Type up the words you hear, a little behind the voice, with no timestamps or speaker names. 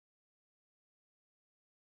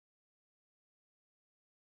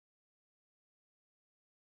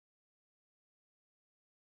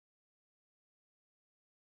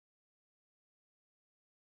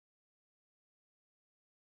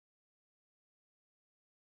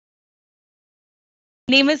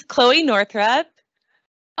Name is Chloe Northrup.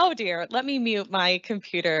 Oh dear, let me mute my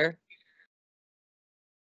computer.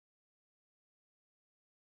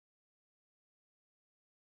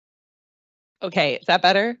 Okay, is that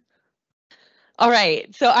better? All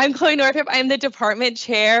right, so I'm Chloe Northrup. I'm the department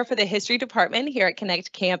chair for the history department here at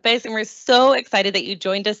Connect Campus, and we're so excited that you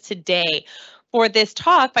joined us today for this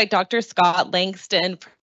talk by Dr. Scott Langston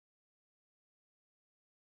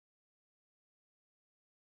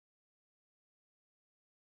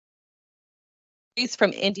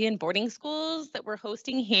from Indian boarding schools that we're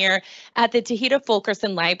hosting here at the Tahita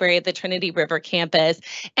Fulkerson Library at the Trinity River campus.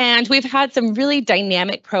 And we've had some really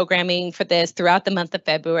dynamic programming for this throughout the month of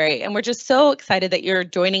February. And we're just so excited that you're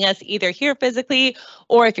joining us either here physically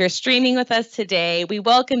or if you're streaming with us today. We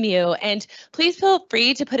welcome you. And please feel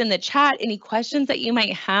free to put in the chat any questions that you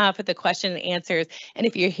might have for the question and answers. And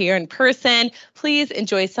if you're here in person, please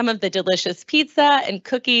enjoy some of the delicious pizza and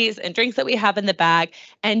cookies and drinks that we have in the bag.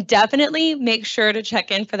 And definitely make sure to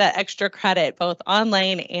check in for that extra credit, both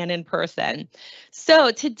online and in person.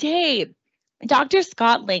 So today, Dr.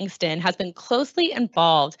 Scott Langston has been closely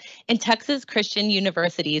involved in Texas Christian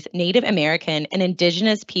University's Native American and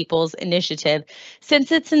Indigenous Peoples Initiative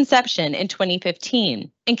since its inception in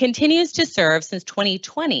 2015 and continues to serve since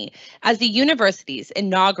 2020 as the university's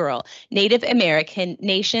inaugural Native American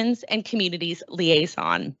Nations and Communities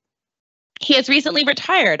Liaison. He has recently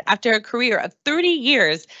retired after a career of 30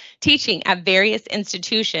 years teaching at various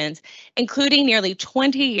institutions, including nearly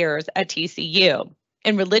 20 years at TCU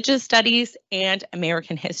in religious studies and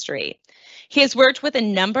American history. He has worked with a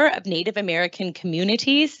number of Native American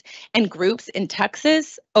communities and groups in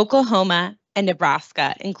Texas, Oklahoma, and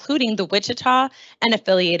Nebraska, including the Wichita and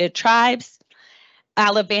affiliated tribes,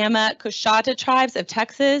 Alabama Coushatta tribes of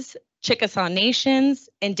Texas, Chickasaw Nations,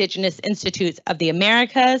 Indigenous Institutes of the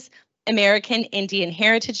Americas, American Indian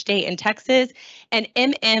Heritage Day in Texas, and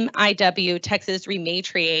MMIW Texas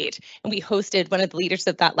Rematriate. And we hosted one of the leaders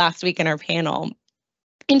of that last week in our panel.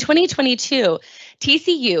 In 2022,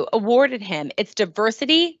 TCU awarded him its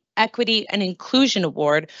Diversity, Equity, and Inclusion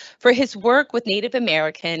Award for his work with Native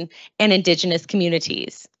American and Indigenous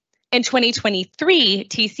communities. In 2023,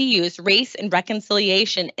 TCU's Race and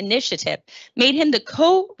Reconciliation Initiative made him the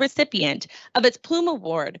co-recipient of its Plume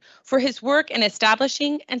Award for his work in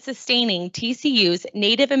establishing and sustaining TCU's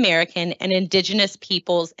Native American and Indigenous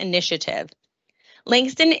Peoples Initiative.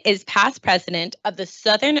 Langston is past president of the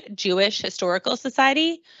Southern Jewish Historical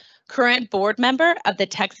Society, current board member of the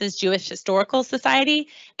Texas Jewish Historical Society,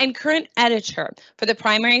 and current editor for the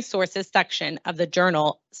primary sources section of the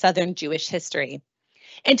journal Southern Jewish History.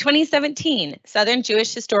 In 2017, Southern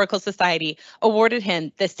Jewish Historical Society awarded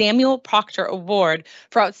him the Samuel Proctor Award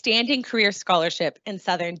for Outstanding Career Scholarship in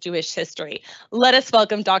Southern Jewish History. Let us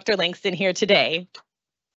welcome Dr. Langston here today.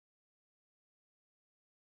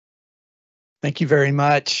 Thank you very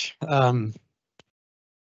much. I'm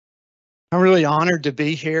really honored to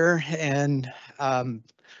be here and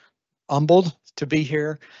humbled to be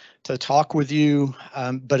here to talk with you,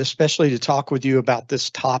 but especially to talk with you about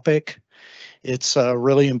this topic. It's a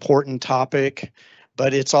really important topic,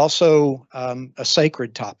 but it's also a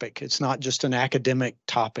sacred topic. It's not just an academic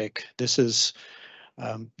topic. These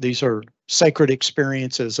are sacred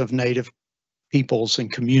experiences of Native peoples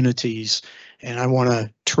and communities, and I want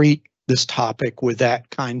to treat this topic with that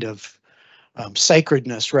kind of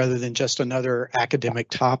sacredness rather than just another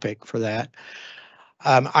academic topic for that.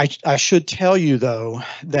 I should tell you, though,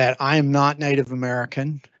 that I am not Native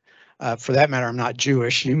American. For that matter, I'm not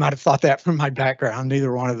Jewish. You might have thought that from my background,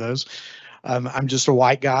 neither one of those. I'm just a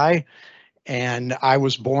white guy, and I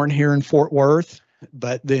was born here in Fort Worth,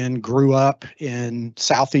 but then grew up in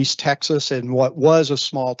Southeast Texas in what was a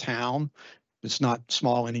small town. It's not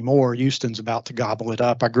small anymore. Houston's about to gobble it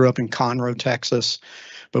up. I grew up in Conroe, Texas,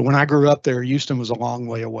 but when I grew up there, Houston was a long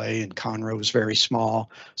way away and Conroe was very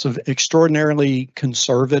small. So extraordinarily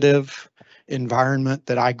conservative environment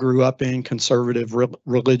that I grew up in, conservative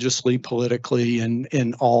religiously, politically, and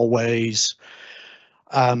in all ways.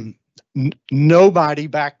 Nobody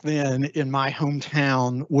back then in my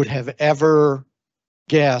hometown would have ever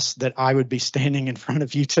guessed that I would be standing in front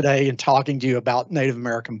of you today and talking to you about Native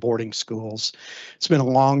American boarding schools. It's been a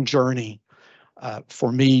long journey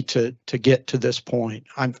for me to get to this point.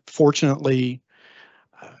 I'm fortunately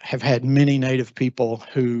have had many Native people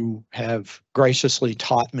who have graciously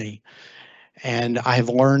taught me, and I have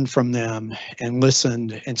learned from them and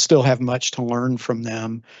listened and still have much to learn from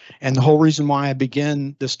them. And the whole reason why I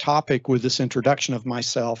begin this topic with this introduction of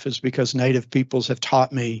myself is because Native peoples have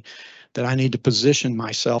taught me that I need to position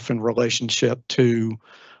myself in relationship to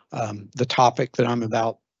the topic that I'm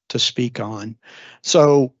about to speak on.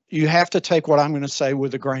 So you have to take what I'm going to say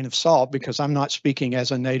with a grain of salt, because I'm not speaking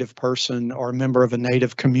as a Native person or a member of a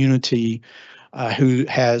Native community who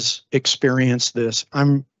has experienced this.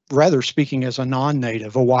 I'm rather speaking as a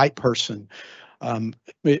non-Native, a white person.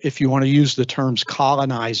 If you want to use the terms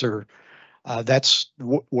colonizer, that's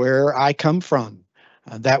where I come from.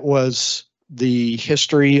 That was the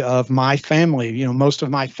history of my family. You know, most of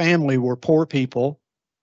my family were poor people.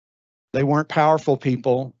 They weren't powerful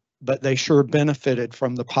people, but they sure benefited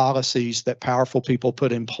from the policies that powerful people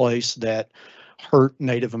put in place that hurt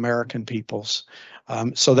Native American peoples.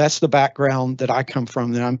 So that's the background that I come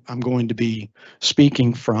from, that I'm going to be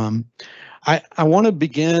speaking from. I want to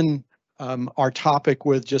begin our topic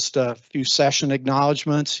with just a few session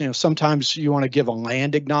acknowledgments. You know, sometimes you want to give a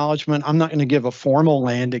land acknowledgement. I'm not going to give a formal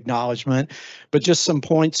land acknowledgement, but just some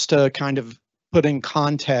points to kind of put in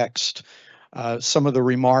context some of the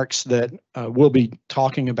remarks that we'll be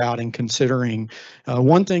talking about and considering.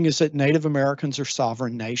 One thing is that Native Americans are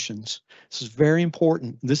sovereign nations. This is very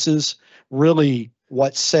important. This is really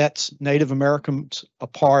what sets Native Americans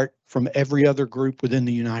apart from every other group within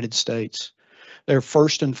the United States. They're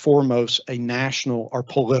first and foremost a national or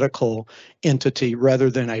political entity rather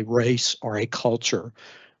than a race or a culture.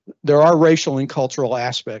 There are racial and cultural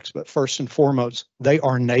aspects, but first and foremost, they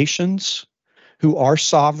are nations who are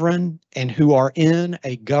sovereign and who are in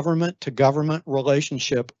a government-to-government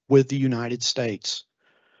relationship with the United States.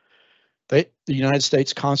 The United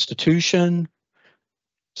States Constitution,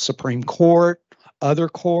 Supreme Court, other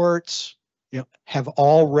courts, have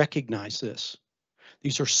all recognized this.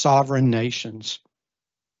 These are sovereign nations.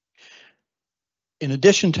 In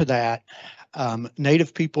addition to that,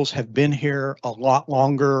 Native peoples have been here a lot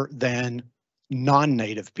longer than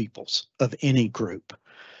non-Native peoples of any group.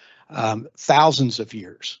 Thousands of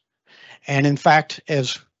years. And in fact,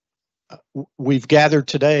 as we've gathered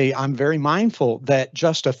today, I'm very mindful that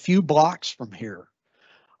just a few blocks from here,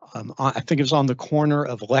 I think it was on the corner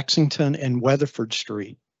of Lexington and Weatherford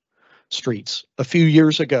streets, a few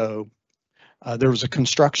years ago, there was a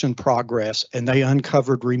construction progress, and they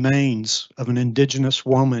uncovered remains of an indigenous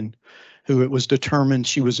woman who it was determined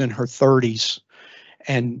she was in her 30s.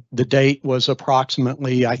 And the date was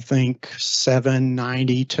approximately, I think,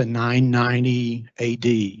 790 to 990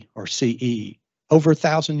 AD or CE, over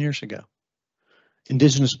 1,000 years ago.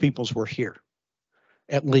 Indigenous peoples were here,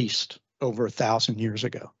 at least over 1,000 years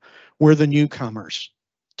ago. We're the newcomers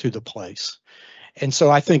to the place. And so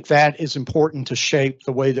I think that is important to shape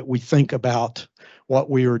the way that we think about what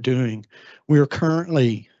we are doing. We are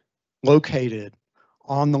currently located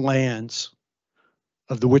on the lands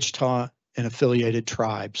of the Wichita and affiliated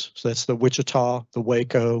tribes. So that's the Wichita, the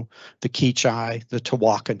Waco, the Keechai, the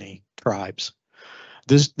Tawakoni tribes.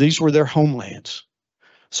 These were their homelands.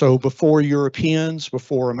 So before Europeans,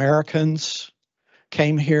 before Americans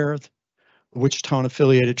came here, the Wichita and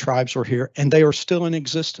affiliated tribes were here, and they are still in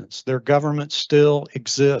existence. Their government still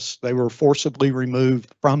exists. They were forcibly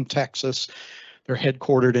removed from Texas. They're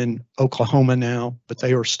headquartered in Oklahoma now, but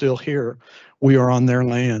they are still here. We are on their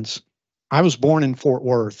lands. I was born in Fort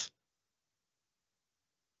Worth.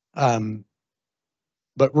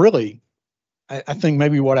 But really, I think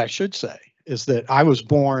maybe what I should say is that I was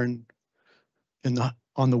born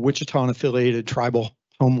on the Wichita and affiliated tribal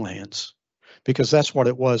homelands, because that's what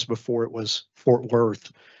it was before it was Fort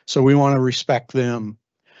Worth. So we want to respect them.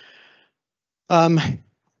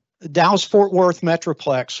 Dallas-Fort Worth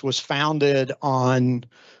Metroplex was founded on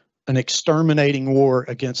an exterminating war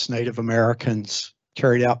against Native Americans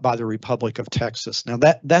carried out by the Republic of Texas. Now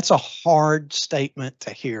that's a hard statement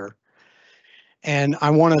to hear. And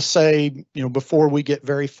I want to say, before we get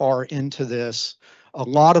very far into this, a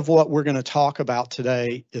lot of what we're going to talk about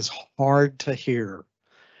today is hard to hear.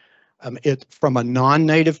 From a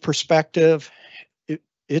non-Native perspective,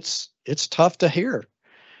 it's tough to hear.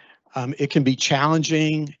 It can be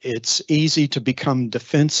challenging. It's easy to become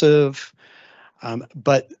defensive,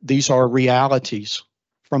 but these are realities.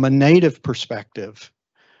 From a Native perspective,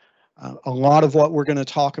 a lot of what we're going to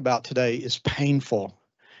talk about today is painful,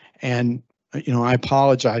 and I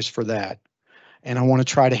apologize for that, and I want to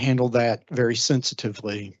try to handle that very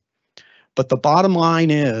sensitively. But the bottom line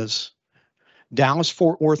is,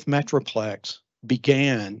 Dallas-Fort Worth Metroplex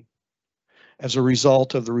began as a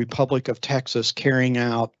result of the Republic of Texas carrying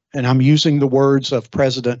out, and I'm using the words of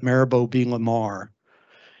President Maribel B. Lamar,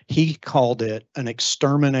 he called it an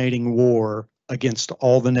exterminating war against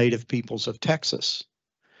all the Native peoples of Texas.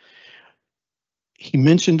 He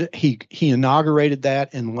mentioned he inaugurated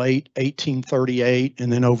that in late 1838,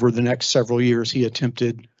 and then over the next several years he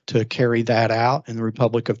attempted to carry that out, and the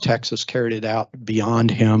Republic of Texas carried it out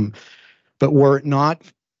beyond him. But were it not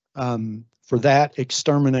for that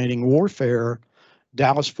exterminating warfare,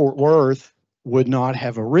 Dallas-Fort Worth would not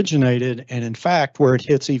have originated. And in fact, where it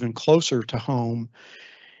hits even closer to home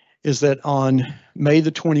is that on May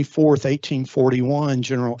the 24th, 1841,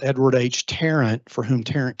 General Edward H. Tarrant, for whom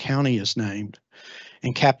Tarrant County is named,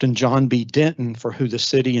 and Captain John B. Denton, for who the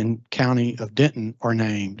city and county of Denton are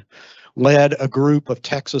named, led a group of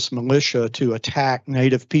Texas militia to attack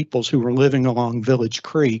native peoples who were living along Village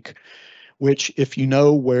Creek, which, if you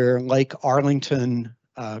know where Lake Arlington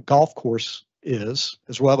golf course is,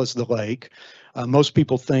 as well as the lake, most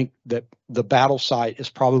people think that the battle site is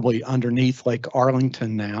probably underneath Lake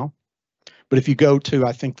Arlington now. But if you go to,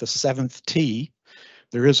 I think, the 7th tee,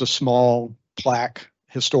 there is a small plaque,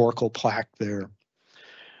 historical plaque there.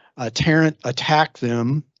 Tarrant attacked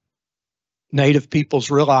them. Native peoples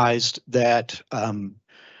realized that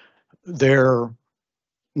their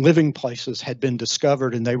living places had been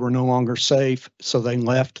discovered and they were no longer safe, so they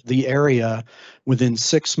left the area. Within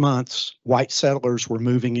 6 months, white settlers were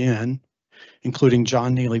moving in, including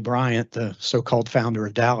John Neely Bryant, the so-called founder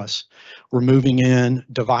of Dallas, were moving in,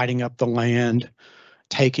 dividing up the land,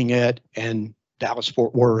 taking it, and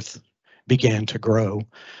Dallas-Fort Worth began to grow.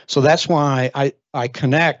 So that's why I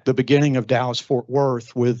connect the beginning of Dallas-Fort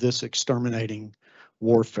Worth with this exterminating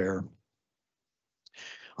warfare.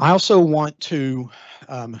 I also want to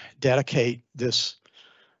dedicate this,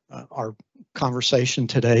 our conversation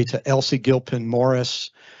today, to Elsie Gilpin Morris.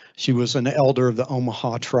 She was an elder of the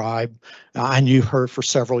Omaha tribe. I knew her for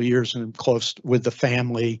several years and close with the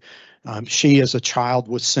family. She, as a child,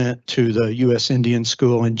 was sent to the U.S. Indian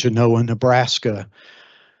School in Genoa, Nebraska.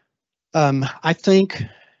 I think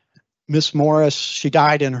Miss Morris, she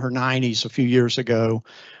died in her 90s a few years ago.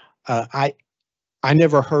 I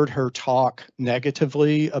never heard her talk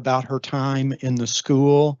negatively about her time in the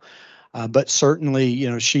school, but certainly, you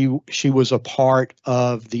know, she was a part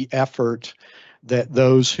of the effort that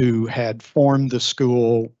those who had formed the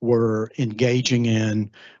school were engaging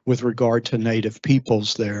in with regard to Native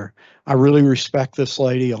peoples there. I really respect this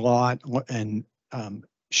lady a lot, and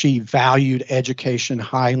she valued education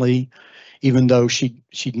highly, even though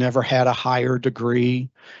she'd never had a higher degree.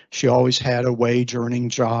 She always had a wage-earning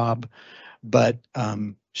job, but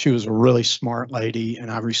she was a really smart lady, and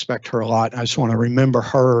I respect her a lot. I just want to remember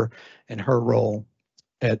her and her role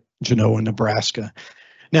at Genoa, Nebraska.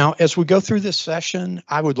 Now, as we go through this session,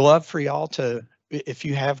 I would love for y'all to, if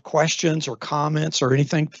you have questions or comments or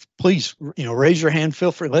anything, please, you know, raise your hand,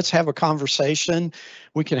 feel free. Let's have a conversation.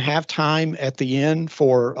 We can have time at the end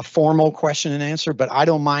for a formal question and answer, but I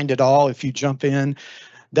don't mind at all if you jump in.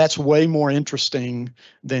 That's way more interesting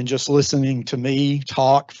than just listening to me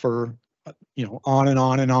talk for, you know, on and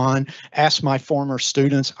on and on. Ask my former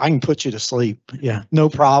students. I can put you to sleep. Yeah, no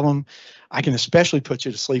problem. I can especially put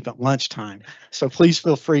you to sleep at lunchtime. So please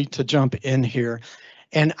feel free to jump in here.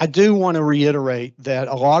 And I do want to reiterate that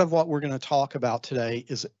a lot of what we're going to talk about today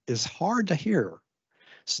is hard to hear.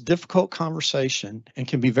 It's a difficult conversation and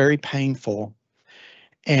can be very painful.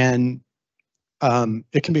 And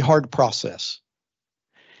it can be hard to process.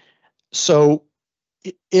 So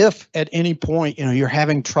if at any point, you know, you're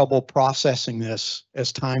having trouble processing this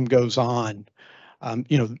as time goes on,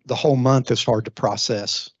 you know, the whole month is hard to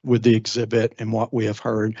process with the exhibit and what we have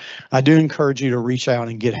heard. I do encourage you to reach out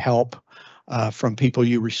and get help from people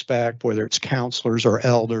you respect, whether it's counselors or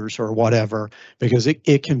elders or whatever, because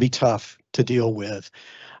it can be tough to deal with.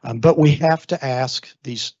 But we have to ask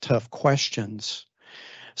these tough questions.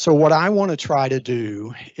 So what I want to try to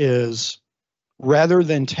do is, rather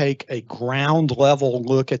than take a ground level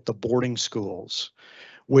look at the boarding schools,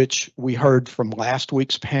 which we heard from last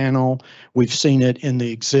week's panel, we've seen it in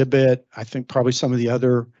the exhibit. I think probably some of the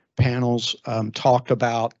other panels talked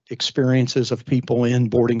about experiences of people in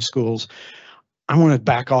boarding schools. I want to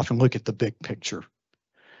back off and look at the big picture,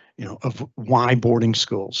 you know, of why boarding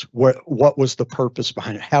schools, what was the purpose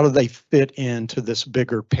behind it? How do they fit into this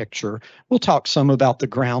bigger picture? We'll talk some about the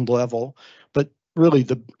ground level, but really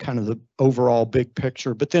the kind of the overall big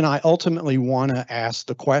picture. But then I ultimately want to ask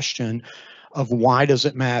the question of why does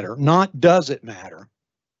it matter? Not does it matter?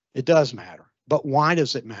 It does matter. But why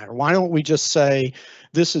does it matter? Why don't we just say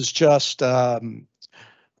this is just a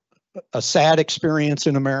sad experience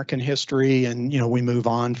in American history and, you know, we move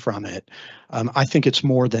on from it? I think it's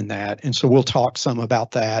more than that. And so we'll talk some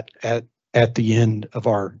about that at the end of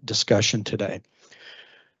our discussion today.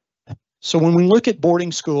 So when we look at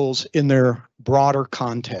boarding schools in their broader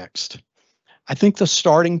context, I think the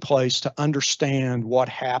starting place to understand what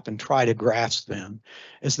happened, try to grasp them,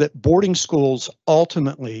 is that boarding schools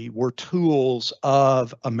ultimately were tools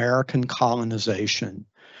of American colonization.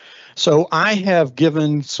 So I have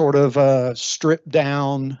given sort of a stripped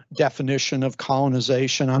down definition of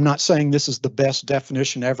colonization. I'm not saying this is the best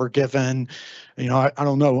definition ever given. You know, I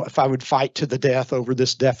don't know if I would fight to the death over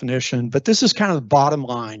this definition, but this is kind of the bottom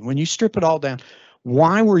line. When you strip it all down,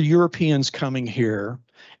 why were Europeans coming here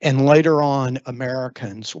and later on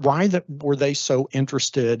Americans? Why were they so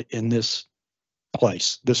interested in this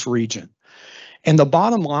place, this region? And the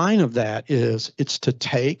bottom line of that is it's to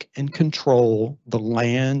take and control the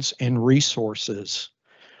lands and resources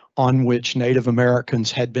on which Native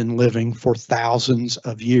Americans had been living for thousands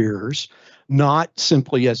of years, not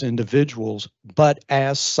simply as individuals, but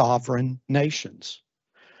as sovereign nations.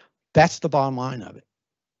 That's the bottom line of it.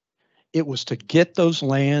 It was to get those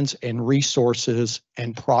lands and resources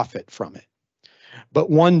and profit from it. But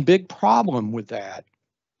one big problem with that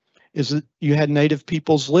is that you had Native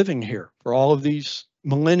peoples living here for all of these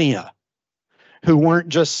millennia who weren't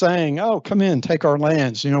just saying, oh, come in, take our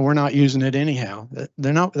lands. You know, we're not using it anyhow.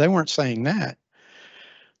 They weren't saying that.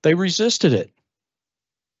 They resisted it.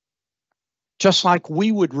 Just like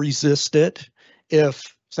we would resist it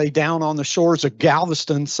if, say, down on the shores of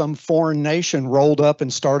Galveston, some foreign nation rolled up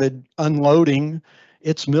and started unloading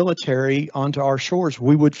its military onto our shores.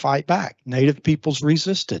 We would fight back. Native peoples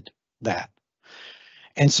resisted that.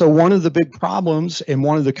 And so one of the big problems and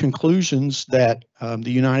one of the conclusions that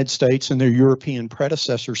the United States and their European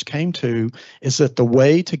predecessors came to is that the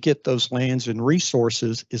way to get those lands and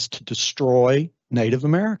resources is to destroy Native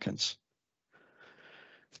Americans.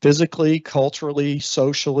 Physically, culturally,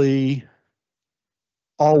 socially,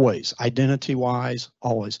 always, identity-wise,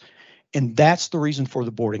 always. And that's the reason for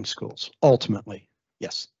the boarding schools, ultimately.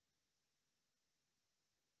 Yes.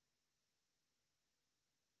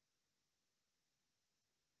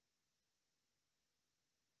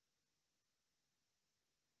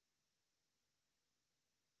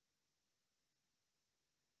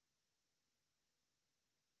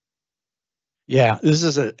 Yeah, this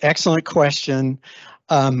is an excellent question.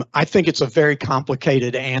 I think it's a very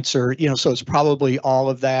complicated answer, you know, so it's probably all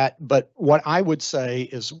of that. But what I would say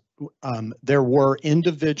is there were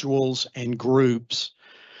individuals and groups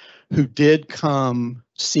who did come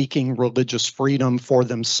seeking religious freedom for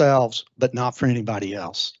themselves, but not for anybody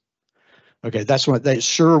else. Okay, that's what they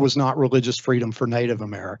sure was not religious freedom for Native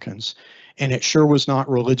Americans. And it sure was not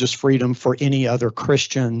religious freedom for any other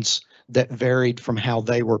Christians that varied from how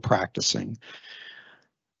they were practicing.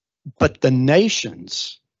 But the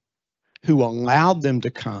nations who allowed them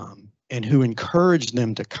to come and who encouraged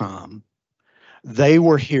them to come, they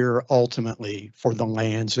were here ultimately for the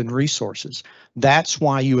lands and resources. That's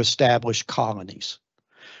why you establish colonies.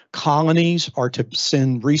 Colonies are to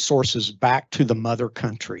send resources back to the mother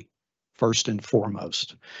country, first and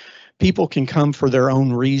foremost. People can come for their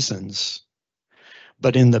own reasons,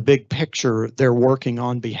 but in the big picture, they're working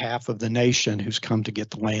on behalf of the nation who's come to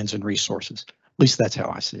get the lands and resources. At least that's how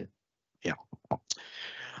I see it. Yeah.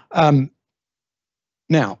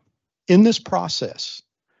 Now, in this process,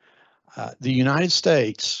 the United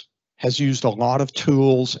States has used a lot of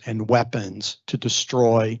tools and weapons to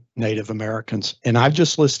destroy Native Americans, and I've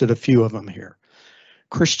just listed a few of them here.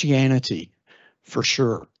 Christianity, for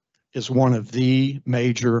sure, is one of the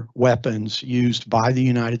major weapons used by the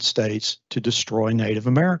United States to destroy Native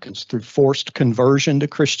Americans through forced conversion to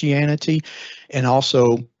Christianity and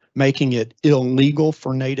also making it illegal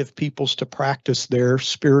for Native peoples to practice their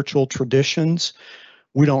spiritual traditions.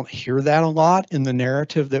 We don't hear that a lot in the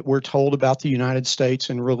narrative that we're told about the United States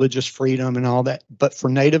and religious freedom and all that. But for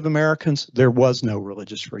Native Americans, there was no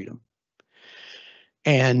religious freedom.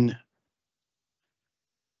 And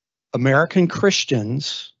American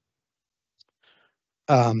Christians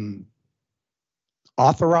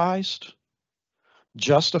authorized,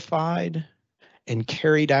 justified, and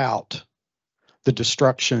carried out the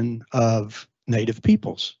destruction of Native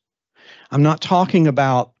peoples. I'm not talking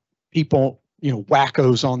about people, you know,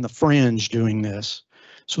 wackos on the fringe doing this.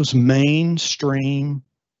 So it's mainstream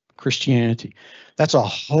Christianity. That's a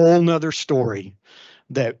whole nother story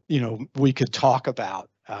that, you know, we could talk about.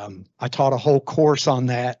 I taught a whole course on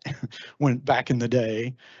that when back in the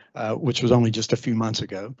day, which was only just a few months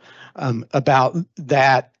ago, about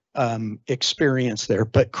that experience there.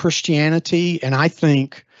 But Christianity, and I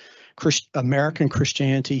think American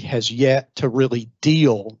Christianity has yet to really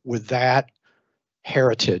deal with that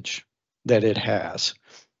heritage that it has.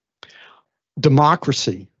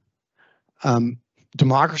 Democracy.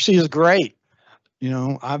 Democracy is great. You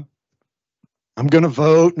know, I'm going to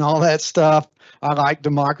vote and all that stuff. I like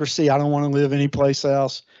democracy. I don't want to live anyplace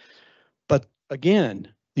else. But again,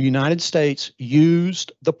 the United States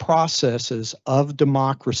used the processes of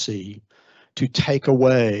democracy to take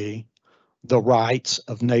away the rights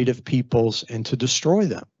of Native peoples and to destroy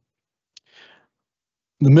them.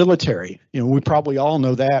 The military, we probably all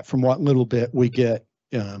know that from what little bit we get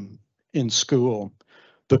in school.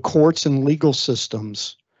 The courts and legal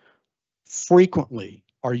systems frequently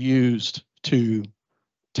are used to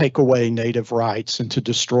take away Native rights and to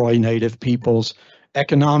destroy Native peoples.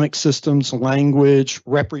 Economic systems, language,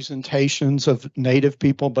 representations of Native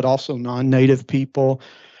people, but also non-Native people,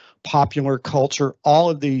 popular culture, all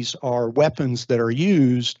of these are weapons that are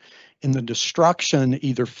used in the destruction,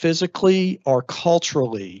 either physically or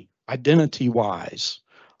culturally, identity-wise,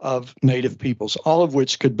 of Native peoples, all of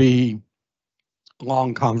which could be a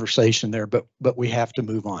long conversation there, but we have to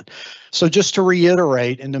move on. So just to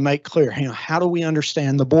reiterate and to make clear, how do we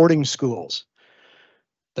understand the boarding schools?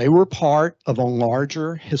 They were part of a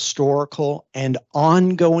larger historical and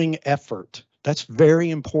ongoing effort. That's very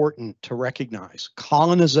important to recognize.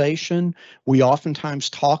 Colonization, we oftentimes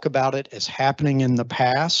talk about it as happening in the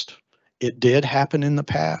past. It did happen in the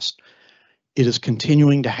past. It is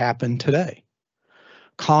continuing to happen today.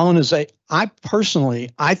 Colonization,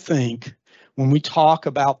 I think when we talk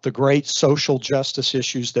about the great social justice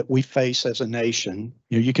issues that we face as a nation,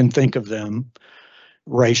 you can think of them,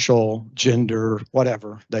 racial, gender,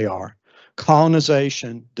 whatever they are.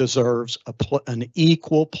 Colonization deserves an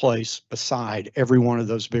equal place beside every one of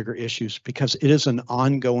those bigger issues because it is an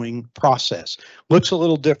ongoing process. Looks a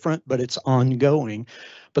little different, but it's ongoing.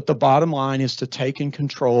 But the bottom line is to take and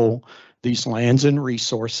control these lands and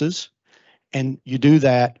resources. And you do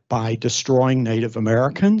that by destroying Native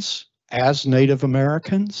Americans as Native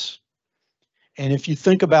Americans. And if you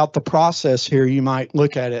think about the process here, you might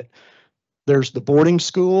look at it. There's the boarding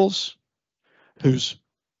schools whose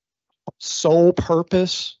sole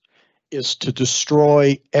purpose is to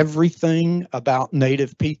destroy everything about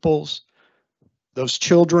Native peoples. Those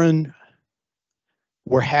children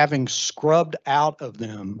were having scrubbed out of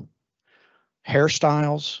them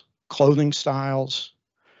hairstyles, clothing styles,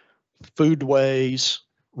 food ways,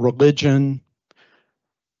 religion,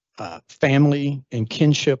 family and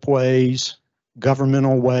kinship ways,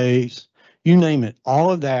 governmental ways, you name it,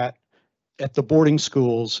 all of that. At the boarding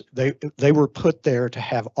schools, they were put there to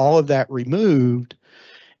have all of that removed,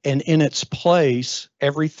 and in its place,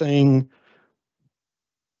 everything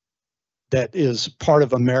that is part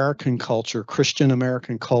of American culture, Christian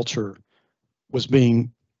American culture, was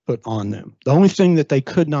being put on them. The only thing that they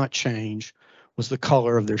could not change was the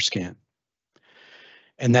color of their skin.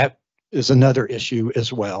 And that is another issue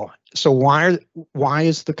as well. So why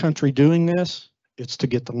is the country doing this? It's to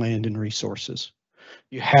get the land and resources.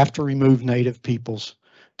 You have to remove Native peoples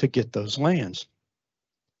to get those lands.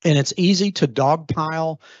 And it's easy to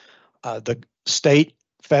dogpile the state,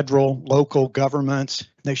 federal, local governments.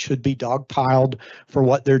 They should be dogpiled for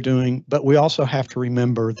what they're doing. But we also have to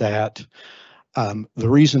remember that the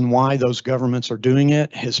reason why those governments are doing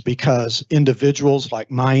it is because individuals like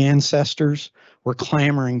my ancestors were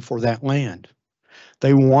clamoring for that land.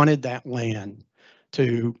 They wanted that land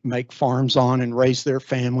to make farms on and raise their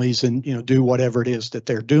families and do whatever it is that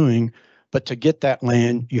they're doing. But to get that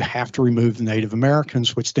land, you have to remove the Native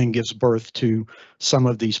Americans, which then gives birth to some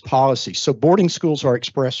of these policies. So boarding schools are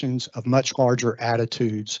expressions of much larger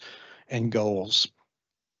attitudes and goals.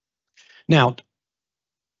 Now,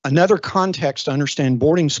 another context to understand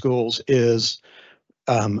boarding schools is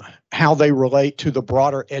how they relate to the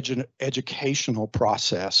broader educational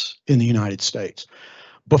process in the United States.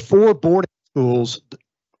 Before boarding schools,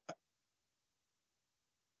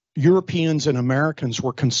 Europeans and Americans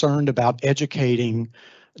were concerned about educating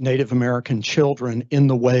Native American children in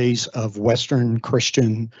the ways of Western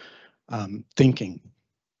Christian thinking.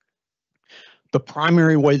 The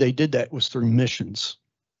primary way they did that was through missions.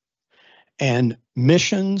 And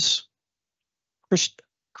missions,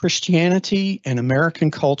 Christianity and American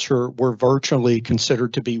culture were virtually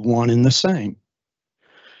considered to be one and the same.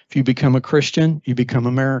 If you become a Christian, you become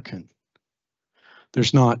American.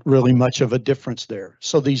 There's not really much of a difference there.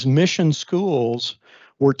 So these mission schools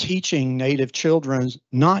were teaching Native children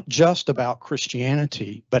not just about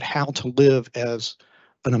Christianity, but how to live as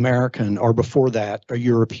an American, or before that, a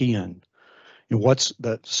European. And what's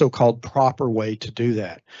the so-called proper way to do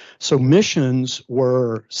that? So missions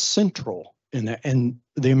were central in that, and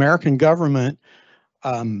the American government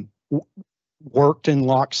worked in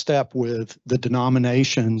lockstep with the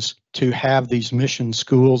denominations to have these mission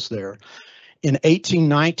schools there. In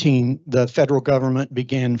 1819, the federal government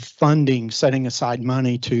began setting aside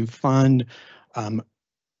money to fund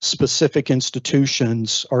specific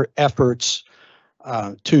institutions or efforts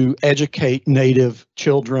to educate Native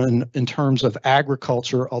children in terms of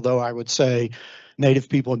agriculture, although I would say Native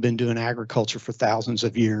people have been doing agriculture for thousands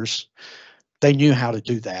of years. They knew how to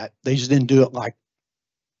do that. They just didn't do it like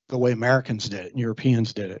the way Americans did it and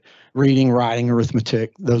Europeans did it. Reading, writing,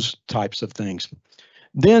 arithmetic, those types of things.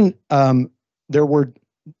 Then there were,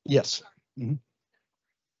 yes. Mm-hmm.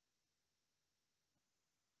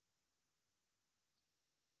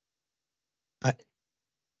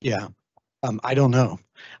 Yeah, I don't know.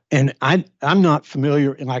 And I'm not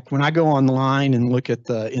familiar. Like when I go online and look at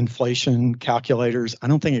the inflation calculators, I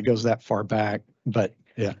don't think it goes that far back. But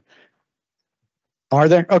yeah, are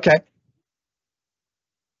there? Okay.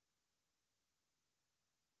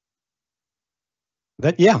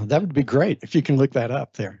 That would be great if you can look that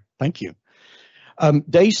up there. Thank you.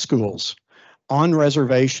 Day schools on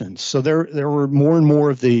reservations. So there were more and more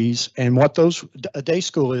of these. And what a day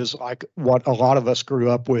school is like what a lot of us grew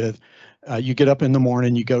up with. You get up in the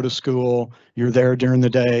morning, you go to school, you're there during the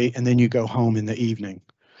day, and then you go home in the evening.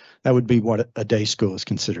 That would be what a day school is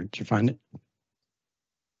considered. Did you find it?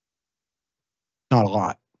 Not a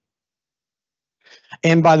lot.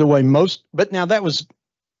 And by the way, but now that was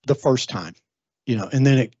the first time, and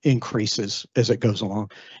then it increases as it goes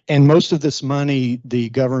along. And most of this money, the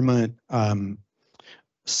government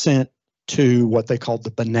sent to what they called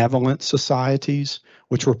the benevolent societies,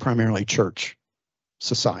 which were primarily church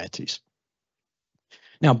societies.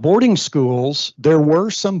 Now, boarding schools, there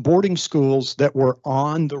were some boarding schools that were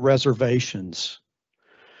on the reservations.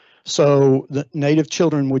 So the Native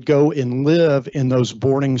children would go and live in those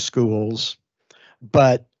boarding schools,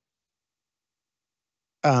 but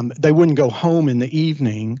they wouldn't go home in the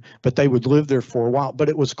evening, but they would live there for a while. But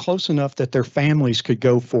it was close enough that their families could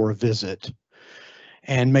go for a visit.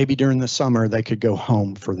 And maybe during the summer, they could go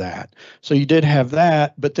home for that. So you did have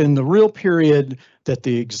that. But then the real period that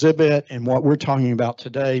the exhibit and what we're talking about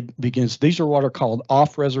today begins, these are what are called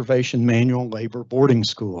off-reservation manual labor boarding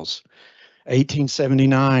schools.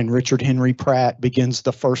 1879, Richard Henry Pratt begins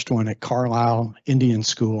the first one at Carlisle Indian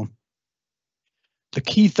School. The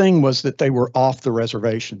key thing was that they were off the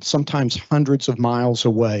reservation, sometimes hundreds of miles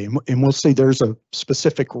away. And we'll see there's a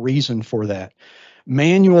specific reason for that.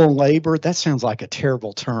 Manual labor, that sounds like a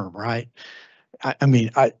terrible term, right? I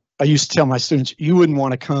used to tell my students, you wouldn't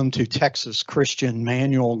want to come to Texas Christian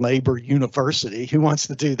Manual Labor University. Who wants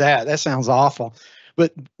to do that? That sounds awful.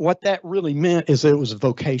 But what that really meant is that it was a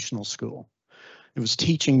vocational school. It was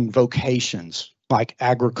teaching vocations like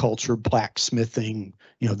agriculture, blacksmithing,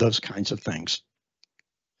 those kinds of things.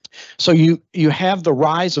 So you have the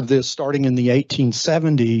rise of this starting in the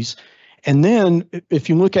 1870s. And then if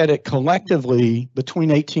you look at it collectively, between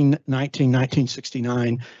 1819 and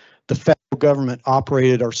 1969, the federal government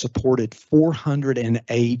operated or supported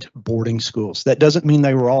 408 boarding schools. That doesn't mean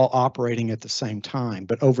they were all operating at the same time,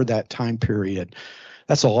 but over that time period,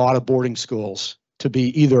 that's a lot of boarding schools to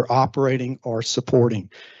be either operating or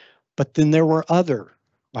supporting. But then there were other,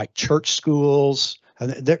 like church schools.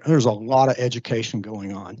 There's a lot of education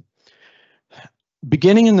going on.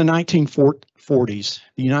 Beginning in the 1940s,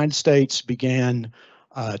 the United States began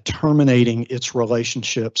terminating its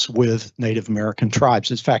relationships with Native American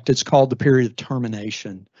tribes. In fact, it's called the period of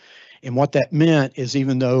termination. And what that meant is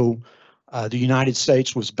even though the United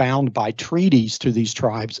States was bound by treaties to these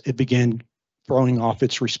tribes, it began throwing off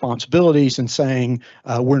its responsibilities and saying,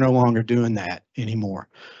 we're no longer doing that anymore.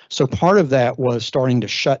 So part of that was starting to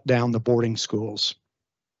shut down the boarding schools.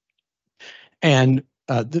 And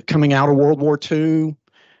coming out of World War II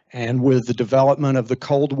and with the development of the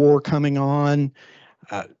Cold War coming on,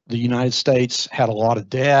 the United States had a lot of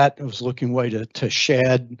debt. It was looking way to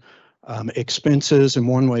shed expenses, and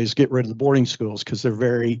one way is get rid of the boarding schools because they're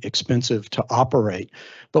very expensive to operate.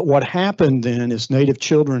 But what happened then is Native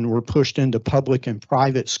children were pushed into public and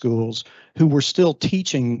private schools who were still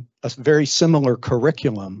teaching a very similar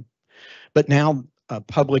curriculum, but now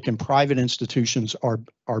public and private institutions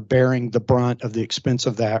are bearing the brunt of the expense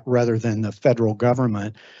of that rather than the federal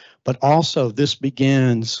government. But also this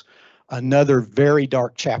begins another very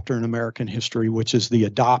dark chapter in American history, which is the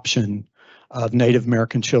adoption of Native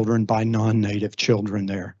American children by non-Native children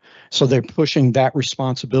there. So they're pushing that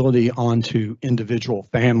responsibility onto individual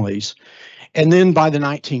families. And then by the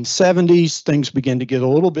 1970s, things begin to get a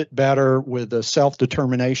little bit better with the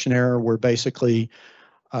self-determination era, where basically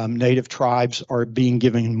Native tribes are being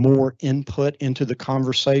given more input into the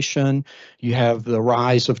conversation. You have the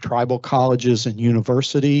rise of tribal colleges and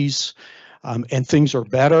universities, and things are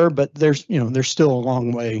better, but there's still a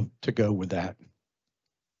long way to go with that.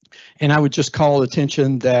 And I would just call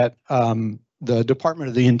attention that the Department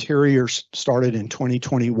of the Interior started in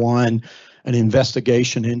 2021 an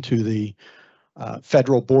investigation into the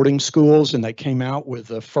federal boarding schools, and they came out with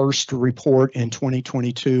the first report in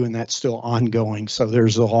 2022, and that's still ongoing. So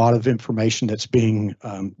there's a lot of information that's being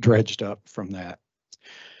dredged up from that.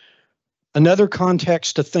 Another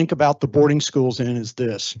context to think about the boarding schools in is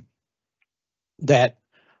this, that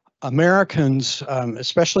Americans,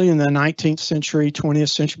 especially in the 19th century, 20th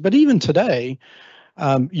century, but even today,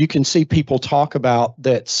 you can see people talk about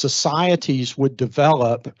that societies would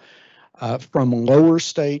develop from lower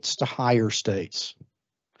states to higher states.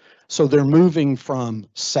 So they're moving from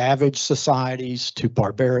savage societies to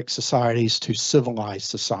barbaric societies to civilized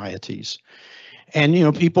societies. And, you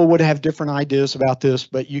know, people would have different ideas about this,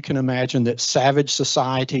 but you can imagine that savage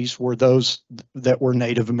societies were those that were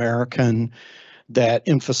Native American, that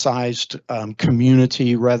emphasized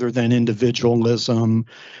community rather than individualism,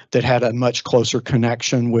 that had a much closer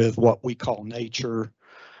connection with what we call nature,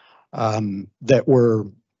 that were,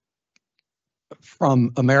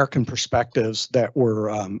 from American perspectives, that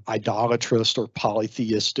were idolatrous or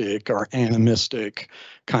polytheistic or animistic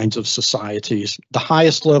kinds of societies. The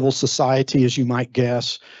highest level society, as you might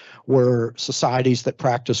guess, were societies that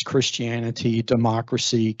practiced Christianity,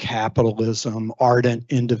 democracy, capitalism, ardent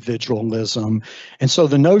individualism. And so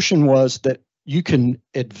the notion was that you can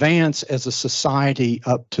advance as a society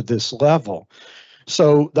up to this level.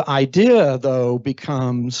 So the idea, though,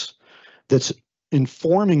 becomes that's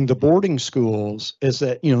informing the boarding schools is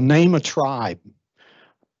that, you know, name a tribe,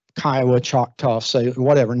 Kiowa, Choctaw, say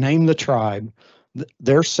whatever, name the tribe.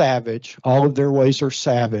 They're savage. All of their ways are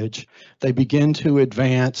savage. They begin to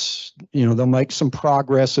advance. You know, they'll make some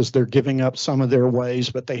progress as they're giving up some of their ways,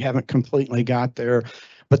 but they haven't completely got there.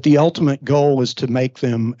 But the ultimate goal is to make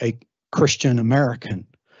them a Christian American,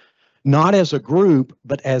 not as a group,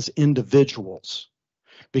 but as individuals.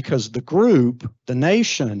 Because the group, the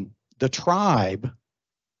nation, the tribe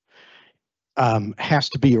has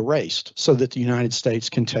to be erased so that the United States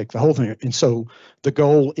can take the whole thing. And so the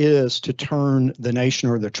goal is to turn the nation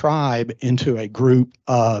or the tribe into a group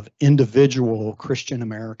of individual Christian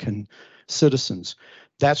American citizens.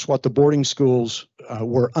 That's what the boarding schools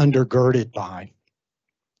were undergirded by.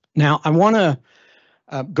 Now, I want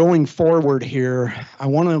to, going forward here, I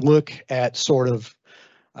want to look at sort of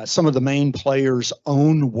some of the main players'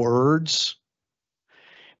 own words,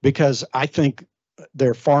 because I think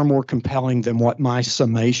they're far more compelling than what my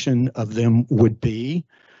summation of them would be.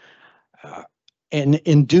 And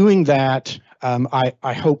in doing that,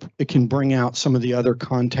 I hope it can bring out some of the other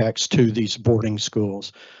context to these boarding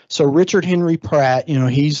schools. So Richard Henry Pratt, you know,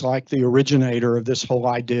 he's like the originator of this whole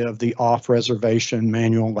idea of the off-reservation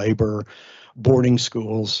manual labor boarding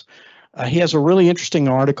schools. He has a really interesting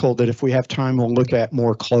article that, if we have time, we'll look at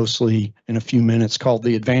more closely in a few minutes, called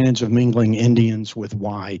The Advantage of Mingling Indians with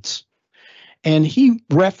Whites. And he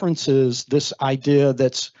references this idea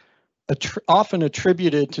that's often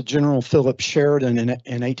attributed to General Philip Sheridan in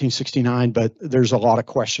 1869, but there's a lot of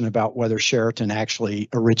question about whether Sheridan actually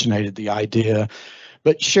originated the idea.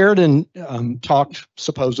 But Sheridan talked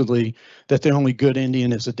supposedly that the only good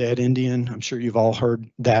Indian is a dead Indian. I'm sure you've all heard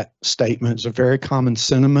that statement. It's a very common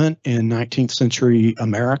sentiment in 19th century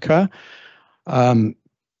America. And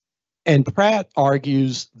Pratt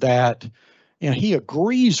argues that, you know, he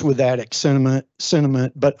agrees with that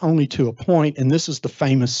sentiment, but only to a point. And this is the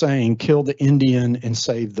famous saying, kill the Indian and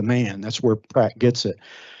save the man. That's where Pratt gets it.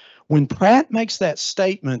 When Pratt makes that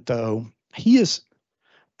statement, though, he is,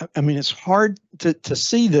 I mean, it's hard to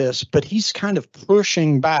see this, but he's kind of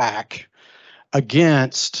pushing back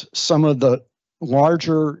against some of the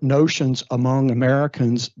larger notions among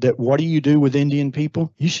Americans that what do you do with Indian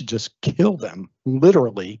people? You should just kill them,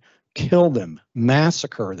 literally kill them,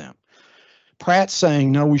 massacre them. Pratt's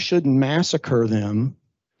saying, no, we shouldn't massacre them,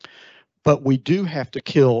 but we do have to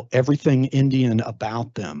kill everything Indian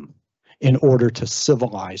about them in order to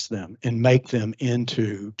civilize them and make them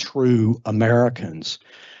into true Americans.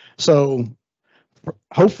 So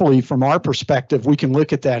hopefully, from our perspective, we can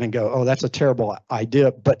look at that and go, oh, that's a terrible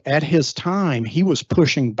idea. But at his time, he was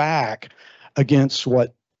pushing back against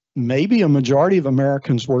what maybe a majority of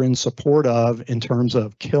Americans were in support of in terms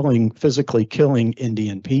of physically killing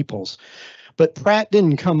Indian peoples. But Pratt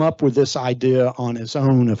didn't come up with this idea on his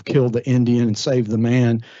own of kill the Indian and save the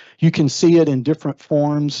man. You can see it in different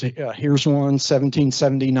forms. Here's one,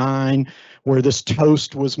 1779, where this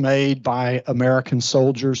toast was made by American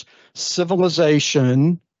soldiers: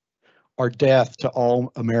 civilization or death to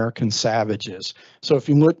all American savages. So if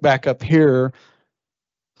you look back up here,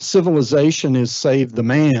 civilization is save the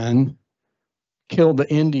man, kill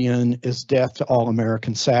the Indian is death to all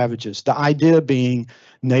American savages. The idea being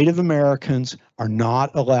Native Americans are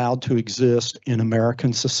not allowed to exist in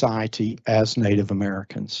American society as Native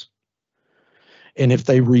Americans. And if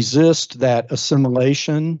they resist that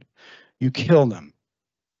assimilation, you kill them.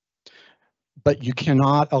 But you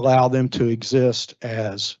cannot allow them to exist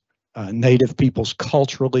as Native peoples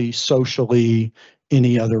culturally, socially,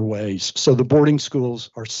 any other ways. So the boarding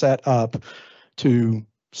schools are set up to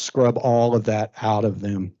scrub all of that out of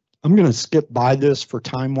them. I'm going to skip by this for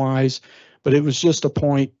time-wise, but it was just a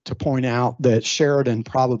point to point out that Sheridan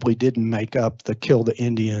probably didn't make up the kill the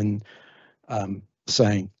Indian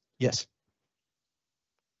saying. Yes.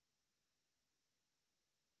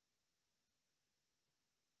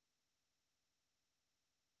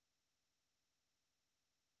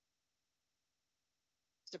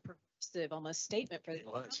 A progressive almost statement for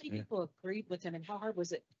how many people agreed with him and how hard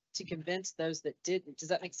was it to convince those that didn't? Does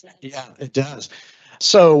that make sense? Yeah, it does.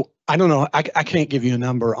 So I don't know. I can't give you a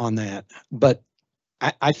number on that, but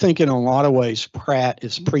I think in a lot of ways Pratt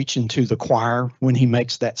is preaching to the choir when he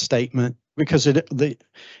makes that statement, because it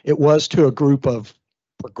was to a group of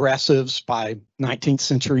progressives by 19th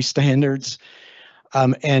century standards,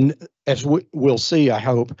 and as we'll see, I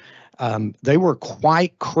hope. They were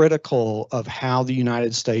quite critical of how the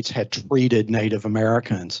United States had treated Native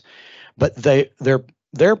Americans, but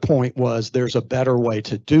their point was there's a better way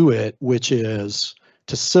to do it, which is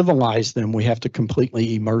to civilize them. We have to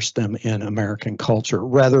completely immerse them in American culture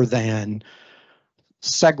rather than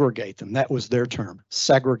segregate them. That was their term,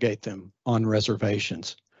 segregate them on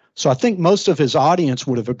reservations. So I think most of his audience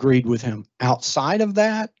would have agreed with him. Outside of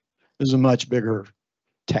that is a much bigger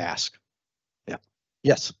task. Yeah.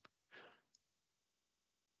 Yes.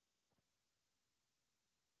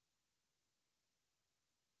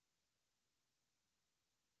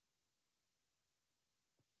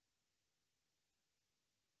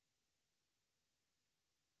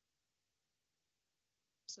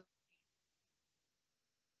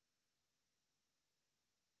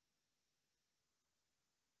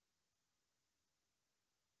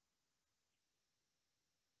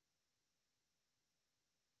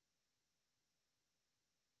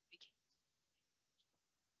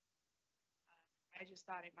 I just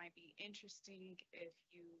thought it might be interesting if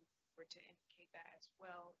you were to indicate that as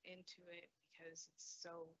well into it because it's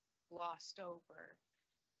so glossed over.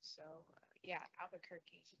 So yeah,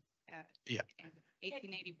 Albuquerque. Yeah. In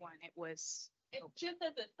 1881, it was. Just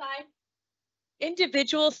as a side,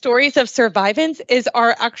 individual stories of survivance is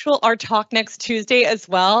our talk next Tuesday as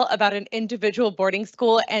well, about an individual boarding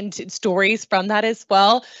school and stories from that as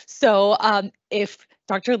well. So if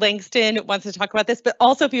Dr. Langston wants to talk about this, but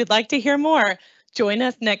also if you'd like to hear more, join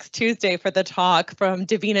us next Tuesday for the talk from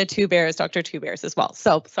Davina Two Bears, Dr. Two Bears as well.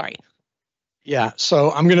 So sorry. Yeah,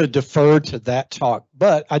 so I'm going to defer to that talk,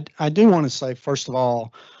 but I do want to say, first of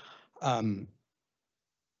all, I'm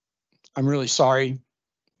really sorry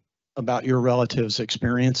about your relatives'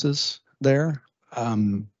 experiences there.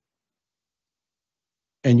 And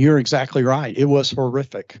you're exactly right. It was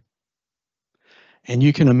horrific. And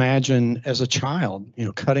you can imagine as a child,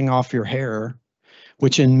 cutting off your hair,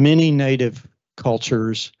 which in many Native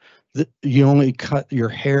cultures, you only cut your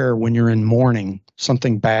hair when you're in mourning.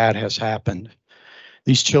 Something bad has happened.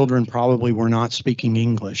 These children probably were not speaking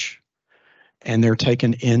English, and they're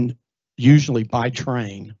taken in usually by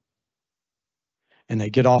train. And they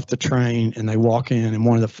get off the train and they walk in, and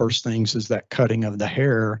one of the first things is that cutting of the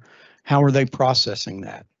hair. How are they processing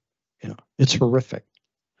that? It's horrific.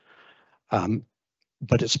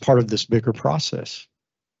 But it's part of this bigger process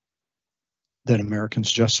that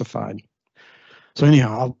Americans justified. So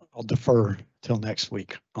anyhow, I'll defer till next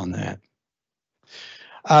week on that.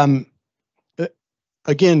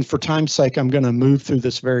 Again, for time's sake, I'm going to move through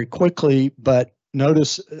this very quickly, but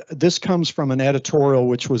notice this comes from an editorial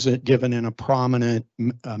which was given in a prominent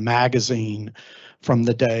magazine from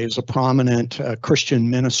the day. It was a prominent Christian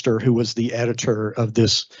minister who was the editor of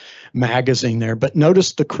this magazine there. But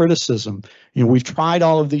notice the criticism. We've tried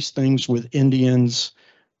all of these things with Indians,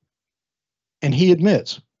 and he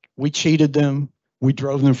admits, we cheated them, we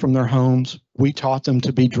drove them from their homes, we taught them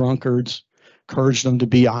to be drunkards, encouraged them to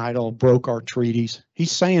be idle, broke our treaties.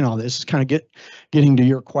 He's saying all this is kind of getting to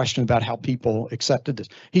your question about how people accepted this.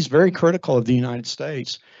 He's very critical of the United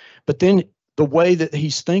States, but then the way that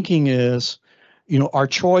he's thinking is, our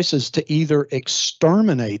choice is to either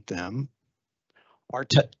exterminate them or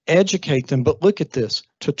to educate them. But look at this,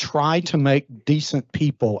 to try to make decent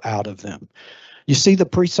people out of them. You see the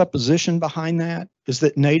presupposition behind that is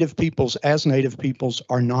that Native peoples, as Native peoples,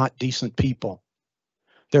 are not decent people.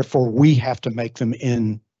 Therefore, we have to make them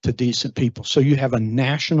into decent people. So you have a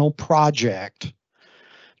national project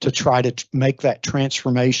to try to make that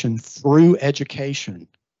transformation through education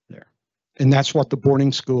there. And that's what the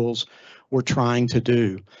boarding schools were trying to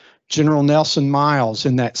do. General Nelson Miles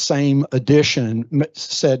in that same edition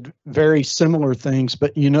said very similar things,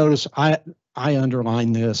 but you notice I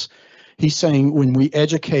underline this. He's saying when we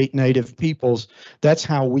educate Native peoples, that's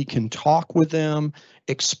how we can talk with them,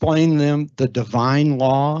 explain them the divine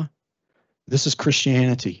law. This is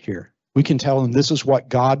Christianity here. We can tell them this is what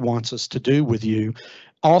God wants us to do with you.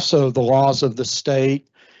 Also, the laws of the state,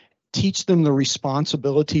 teach them the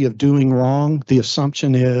responsibility of doing wrong. The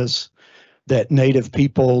assumption is that Native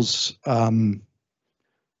peoples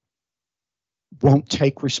won't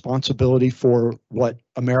take responsibility for what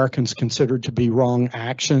Americans considered to be wrong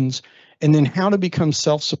actions, and then how to become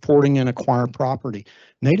self-supporting and acquire property.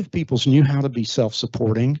 Native peoples knew how to be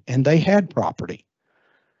self-supporting, and they had property.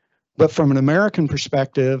 But from an American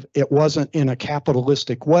perspective, it wasn't in a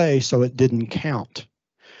capitalistic way, so it didn't count.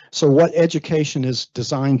 So what education is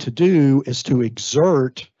designed to do is to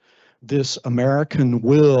exert this American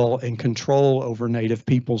will and control over Native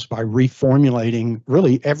peoples by reformulating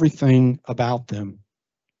really everything about them.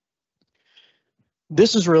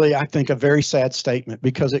 This is really, I think, a very sad statement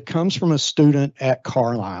because it comes from a student at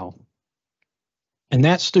Carlisle. And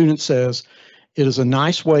that student says, it is a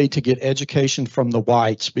nice way to get education from the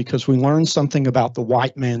whites because we learn something about the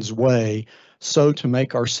white man's way, so to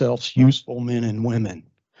make ourselves useful men and women.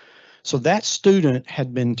 So that student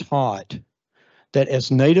had been taught that as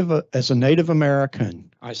a Native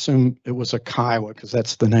American, I assume it was a Kiowa because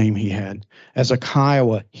that's the name he had. As a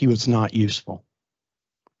Kiowa, he was not useful.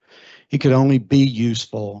 He could only be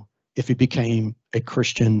useful if he became a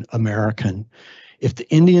Christian American. If the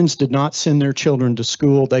Indians did not send their children to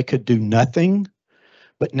school, they could do nothing,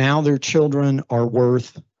 but now their children are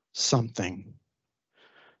worth something.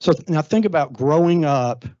 So now think about growing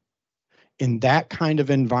up in that kind of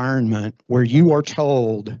environment where you are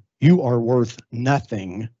told you are worth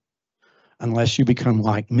nothing unless you become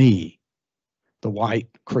like me, the white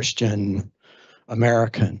Christian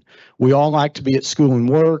American. We all like to be at school and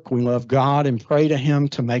work. We love God and pray to him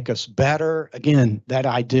to make us better. Again, that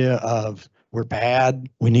idea of we're bad,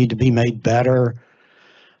 we need to be made better.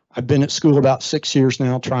 I've been at school about 6 years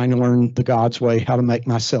now trying to learn the God's way, how to make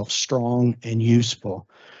myself strong and useful.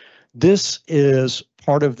 This is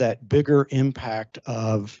part of that bigger impact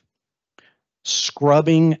of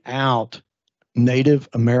scrubbing out Native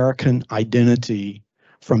American identity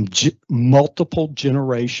from multiple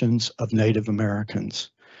generations of Native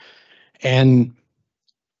Americans. And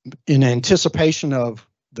in anticipation of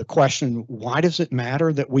the question, why does it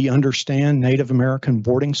matter that we understand Native American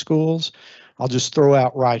boarding schools? I'll just throw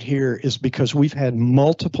out right here is because we've had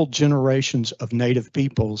multiple generations of Native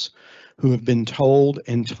peoples who have been told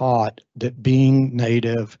and taught that being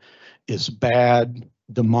Native is bad,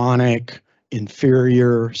 demonic,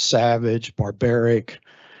 inferior, savage, barbaric,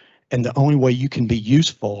 and the only way you can be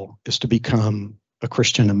useful is to become a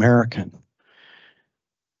Christian American.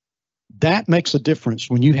 That makes a difference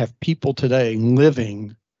when you have people today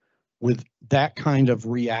living with that kind of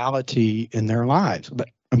reality in their lives. But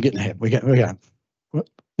I'm getting ahead.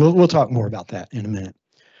 We'll talk more about that in a minute.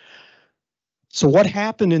 So what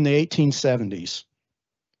happened in the 1870s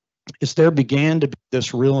is there began to be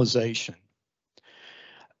this realization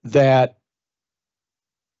that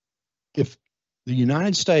if the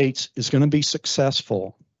United States is going to be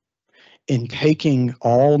successful in taking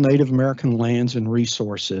all Native American lands and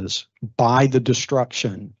resources by the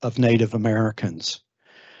destruction of Native Americans,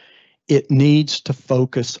 it needs to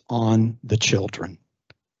focus on the children.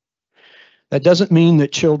 That doesn't mean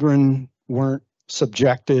that children weren't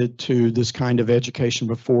subjected to this kind of education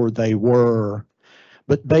before they were,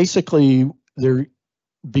 but basically there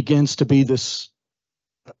begins to be this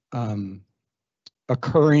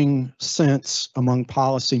occurring sense among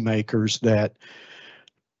policymakers that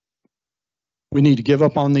we need to give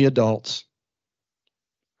up on the adults.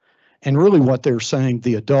 And really what they're saying,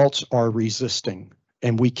 the adults are resisting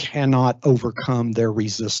and we cannot overcome their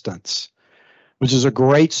resistance, which is a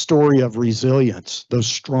great story of resilience, those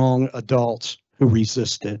strong adults who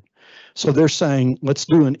resisted. So they're saying, let's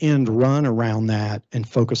do an end run around that and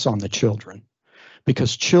focus on the children,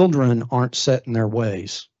 because children aren't set in their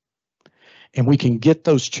ways. And we can get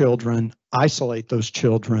those children, isolate those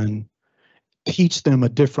children, teach them a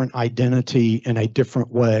different identity in a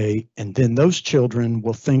different way, and then those children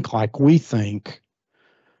will think like we think,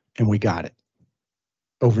 and we got it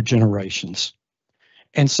over generations.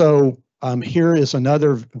 And so here is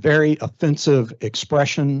another very offensive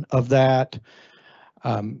expression of that.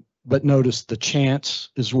 But notice the chance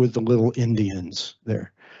is with the little Indians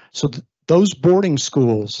there. So those boarding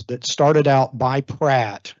schools that started out by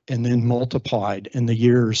Pratt and then multiplied in the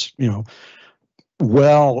years,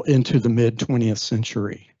 well into the mid 20th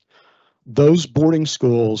century, Those boarding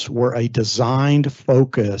schools were a designed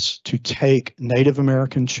focus to take Native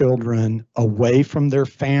American children away from their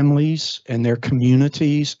families and their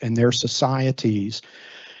communities and their societies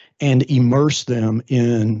and immerse them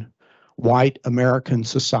in white American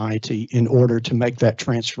society in order to make that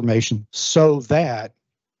transformation so that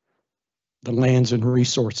the lands and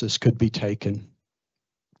resources could be taken.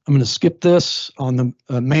 I'm going to skip this on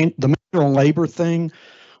the manual labor thing.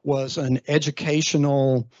 Was an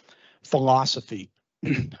educational philosophy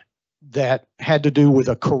that had to do with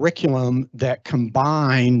a curriculum that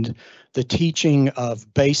combined the teaching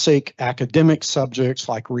of basic academic subjects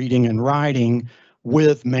like reading and writing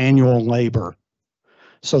with manual labor.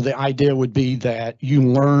 So the idea would be that you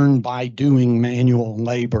learn by doing manual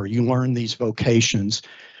labor, you learn these vocations.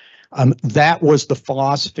 That was the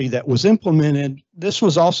philosophy that was implemented. This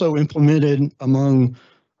was also implemented among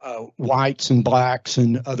whites and blacks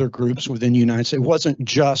and other groups within the United States. It wasn't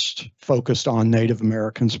just focused on Native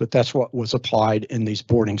Americans, but that's what was applied in these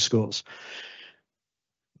boarding schools.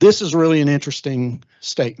 This is really an interesting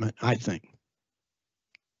statement, I think.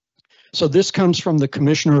 So this comes from the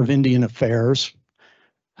Commissioner of Indian Affairs.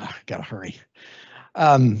 Gotta hurry.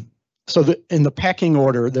 So in the pecking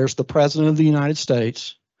order, there's the President of the United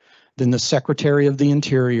States, then the Secretary of the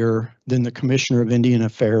Interior, then the Commissioner of Indian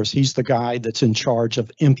Affairs. He's the guy that's in charge of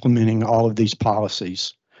implementing all of these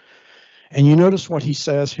policies. And you notice what he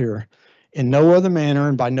says here. In no other manner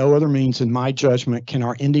and by no other means, in my judgment, can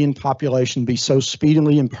our Indian population be so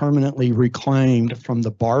speedily and permanently reclaimed from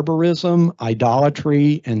the barbarism,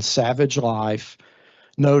 idolatry, and savage life.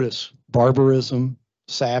 Notice, barbarism,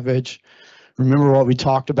 savage. Remember what we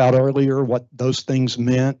talked about earlier, what those things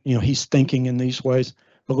meant? You know, he's thinking in these ways.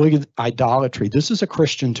 But look at idolatry. This is a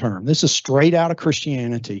Christian term. This is straight out of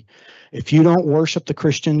Christianity. If you don't worship the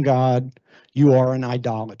Christian God, you are an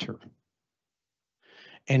idolater.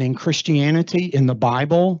 And in Christianity, in the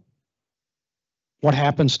Bible, what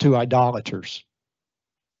happens to idolaters?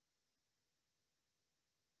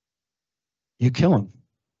 You kill them.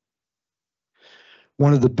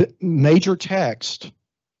 One of the major texts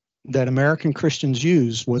that American Christians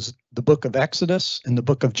used was the book of Exodus and the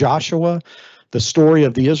book of Joshua, the story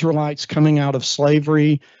of the Israelites coming out of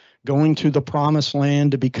slavery, going to the promised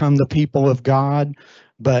land to become the people of God.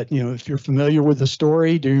 But, you know, if you're familiar with the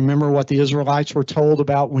story, do you remember what the Israelites were told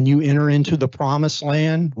about when you enter into the promised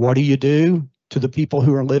land? What do you do to the people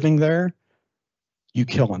who are living there? You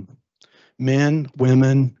kill them. Men,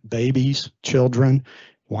 women, babies, children.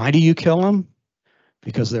 Why do you kill them?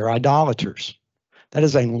 Because they're idolaters. That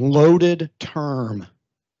is a loaded term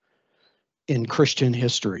in Christian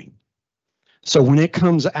history. So when it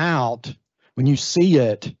comes out, when you see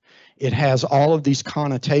it, it has all of these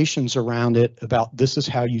connotations around it about this is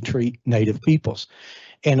how you treat Native peoples.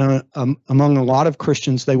 And among a lot of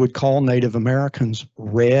Christians, they would call Native Americans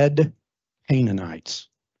red Canaanites.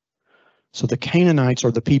 So the Canaanites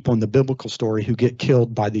are the people in the biblical story who get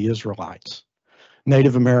killed by the Israelites.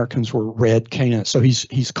 Native Americans were red Canaanites. So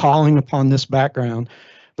he's calling upon this background,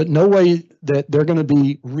 but no way that they're going to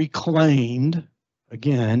be reclaimed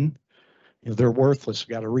again. You know, they're worthless.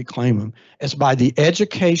 We've got to reclaim them as by the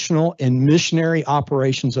educational and missionary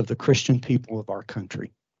operations of the Christian people of our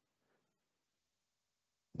country.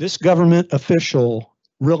 This government official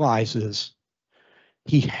realizes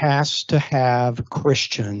he has to have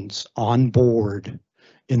Christians on board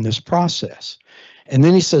in this process. And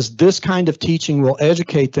then he says this kind of teaching will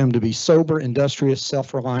educate them to be sober, industrious,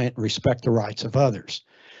 self-reliant, respect the rights of others.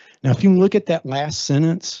 Now, if you look at that last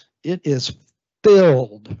sentence, it is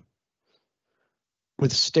filled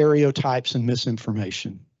with stereotypes and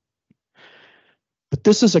misinformation. But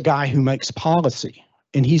this is a guy who makes policy,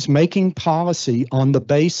 and he's making policy on the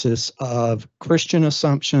basis of Christian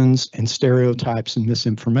assumptions and stereotypes and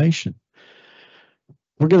misinformation.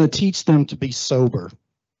 We're going to teach them to be sober.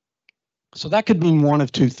 So that could mean one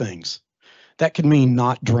of two things. That could mean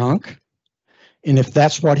not drunk. And if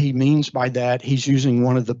that's what he means by that, he's using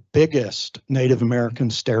one of the biggest Native American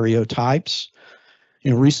stereotypes.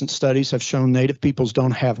 You know, recent studies have shown Native peoples don't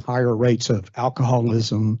have higher rates of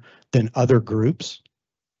alcoholism than other groups.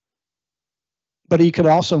 But he could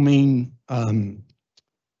also mean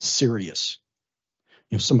serious.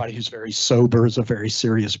 You know, somebody who's very sober is a very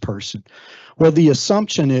serious person. Well, the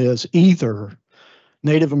assumption is either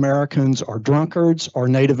Native Americans are drunkards or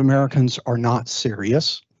Native Americans are not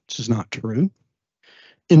serious, which is not true.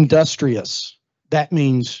 Industrious, that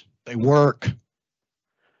means they work.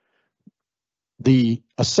 The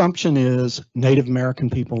assumption is Native American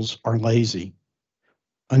peoples are lazy.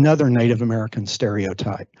 Another Native American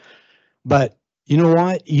stereotype. But you know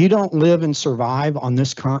what? You don't live and survive on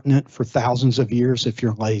this continent for thousands of years if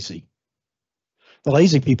you're lazy. The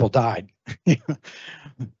lazy people died.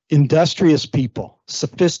 Industrious people,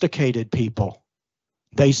 sophisticated people,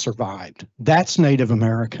 they survived. That's Native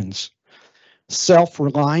Americans.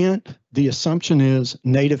 Self-reliant, the assumption is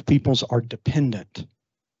Native peoples are dependent.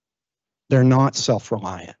 They're not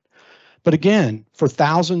self-reliant. But again, for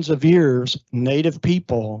thousands of years, Native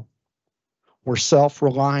people were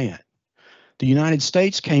self-reliant. The United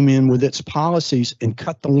States came in with its policies and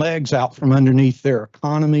cut the legs out from underneath their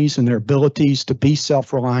economies and their abilities to be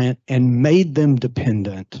self-reliant and made them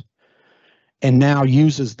dependent, and now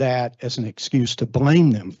uses that as an excuse to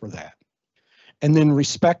blame them for that. And then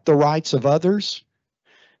respect the rights of others.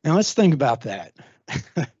 Now let's think about that.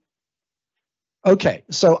 Okay,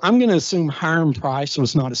 so I'm going to assume Hiram Price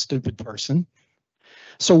was not a stupid person.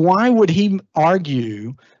 So why would he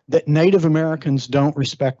argue that Native Americans don't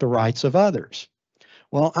respect the rights of others?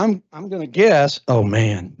 Well, I'm going to guess, oh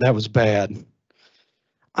man, that was bad.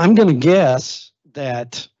 I'm going to guess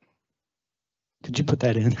that, could you put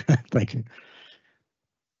that in? Thank you.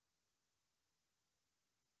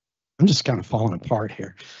 I'm just kind of falling apart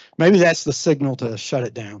here. Maybe that's the signal to shut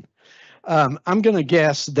it down. I'm going to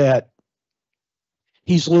guess that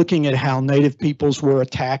he's looking at how Native peoples were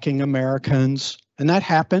attacking Americans, and that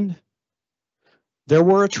happened. There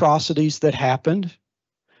were atrocities that happened.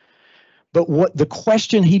 But what the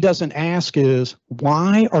question he doesn't ask is,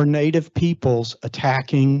 why are Native peoples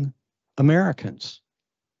attacking Americans?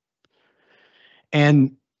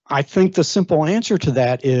 And I think the simple answer to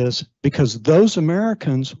that is because those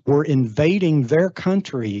Americans were invading their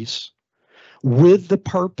countries with the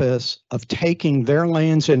purpose of taking their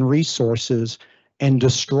lands and resources and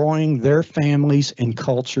destroying their families and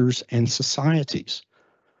cultures and societies.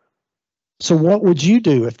 So what would you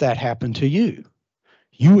do if that happened to you?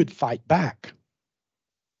 You would fight back.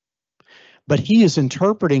 But he is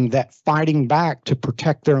interpreting that fighting back to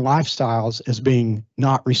protect their lifestyles as being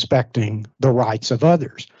not respecting the rights of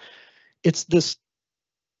others. It's this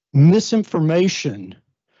misinformation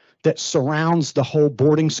that surrounds the whole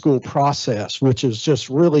boarding school process, which is just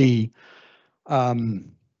really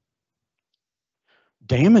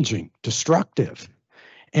damaging, destructive.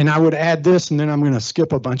 And I would add this, and then I'm going to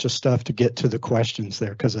skip a bunch of stuff to get to the questions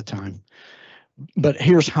there because of time. But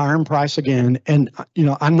here's Hiram Price again. And, you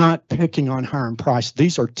know, I'm not picking on Hiram Price.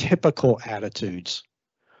 These are typical attitudes.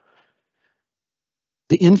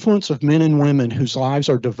 The influence of men and women whose lives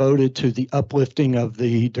are devoted to the uplifting of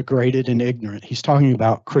the degraded and ignorant. He's talking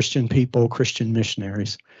about Christian people, Christian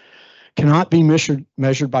missionaries. Cannot be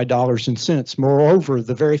measured by dollars and cents. Moreover,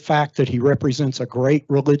 the very fact that he represents a great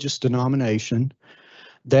religious denomination,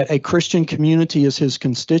 that a Christian community is his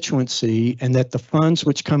constituency, and that the funds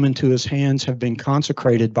which come into his hands have been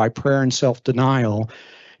consecrated by prayer and self-denial,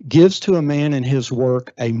 gives to a man in his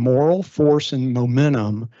work a moral force and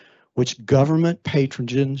momentum which government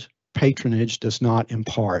patronage does not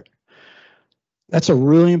impart. That's a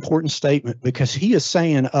really important statement because he is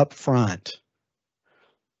saying up front,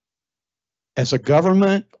 as a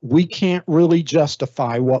government, we can't really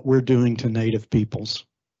justify what we're doing to Native peoples.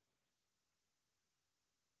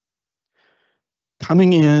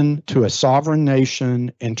 Coming in to a sovereign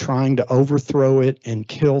nation and trying to overthrow it and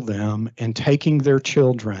kill them and taking their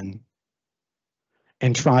children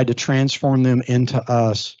and try to transform them into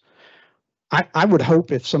us. I would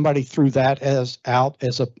hope if somebody threw that out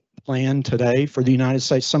as a plan today for the United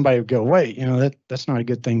States, somebody would go, wait, you know, that's not a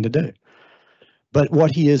good thing to do. But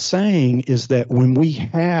what he is saying is that when we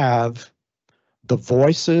have the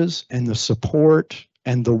voices and the support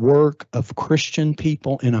and the work of Christian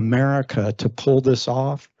people in America to pull this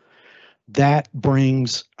off, that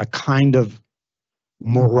brings a kind of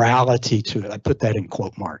morality to it. I put that in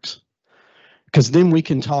quote marks. Because then we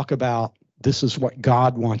can talk about this is what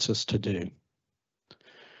God wants us to do.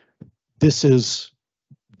 This is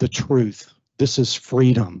the truth. This is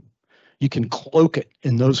freedom. You can cloak it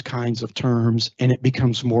in those kinds of terms and it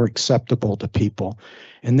becomes more acceptable to people.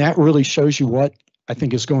 And that really shows you what I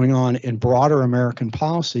think is going on in broader American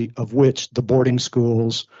policy, of which the boarding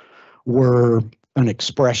schools were an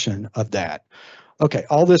expression of that. Okay,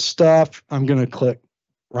 all this stuff, I'm going to click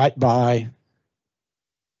right by.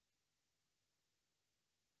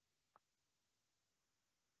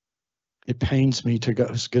 It pains me to go,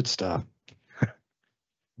 it's good stuff.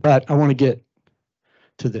 But I want to get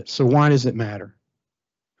to this. So why does it matter?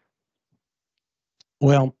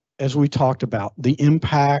 Well, as we talked about, the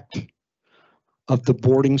impact of the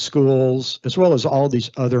boarding schools, as well as all these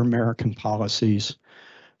other American policies,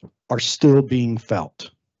 are still being felt.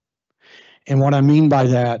 And what I mean by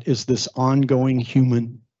that is this ongoing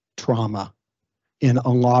human trauma in a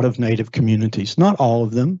lot of Native communities. Not all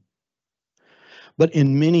of them, but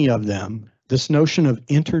in many of them, this notion of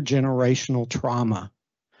intergenerational trauma,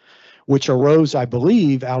 which arose, I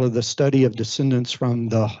believe, out of the study of descendants from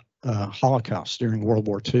the Holocaust during World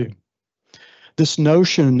War II. This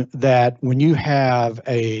notion that when you have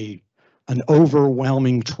an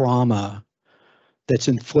overwhelming trauma that's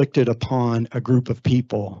inflicted upon a group of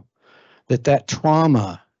people, that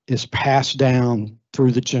trauma is passed down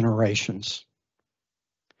through the generations.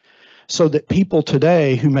 So that people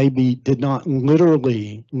today who maybe did not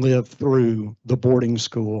literally live through the boarding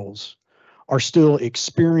schools are still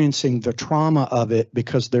experiencing the trauma of it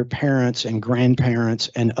because their parents and grandparents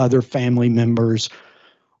and other family members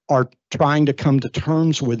are trying to come to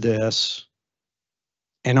terms with this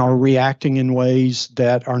and are reacting in ways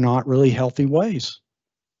that are not really healthy ways.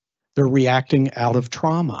 They're reacting out of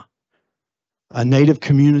trauma. Native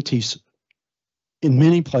communities in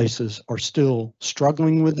many places are still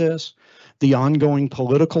struggling with this. The ongoing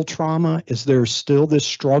political trauma is there's still this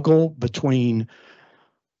struggle between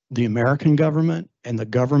the American government and the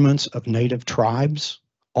governments of native tribes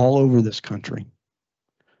all over this country.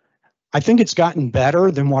 I think it's gotten better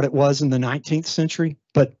than what it was in the 19th century,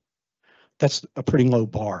 but that's a pretty low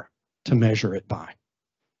bar to measure it by.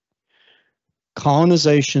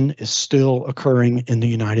 Colonization is still occurring in the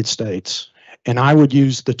United States, and I would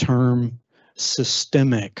use the term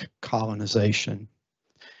systemic colonization.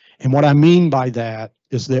 And what I mean by that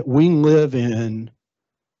is that we live in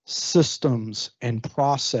systems and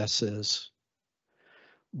processes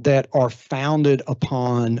that are founded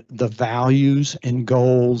upon the values and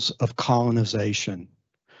goals of colonization,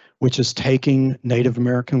 which is taking Native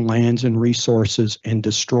American lands and resources and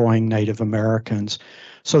destroying Native Americans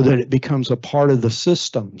so that it becomes a part of the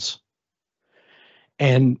systems.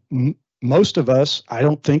 And most of us, I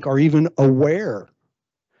don't think, are even aware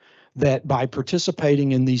that by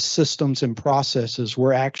participating in these systems and processes,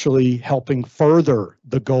 we're actually helping further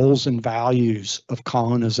the goals and values of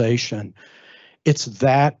colonization. It's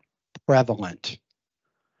that prevalent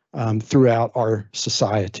throughout our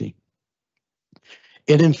society.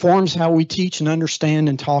 It informs how we teach and understand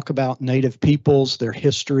and talk about Native peoples, their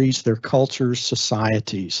histories, their cultures,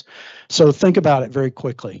 societies. So think about it very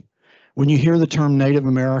quickly. When you hear the term Native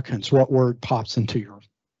Americans, what word pops into your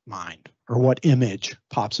mind? Or what image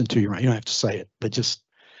pops into your mind? You don't have to say it, but just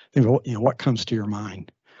think of what comes to your mind.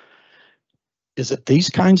 Is it these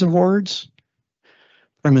kinds of words?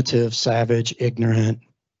 Primitive, savage, ignorant,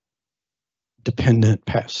 dependent,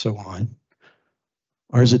 past, so on.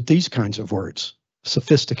 Or is it these kinds of words?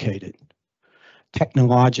 Sophisticated,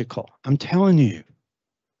 technological. I'm telling you,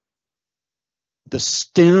 the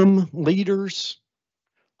STEM leaders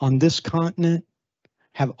on this continent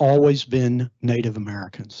have always been Native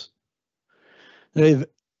Americans. They've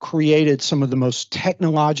created some of the most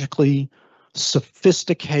technologically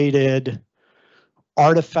sophisticated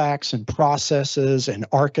artifacts and processes and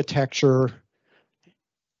architecture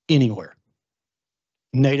anywhere.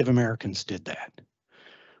 Native Americans did that.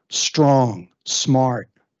 Strong, smart,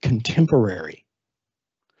 contemporary,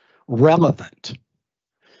 relevant.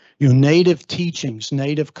 Native teachings,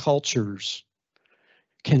 native cultures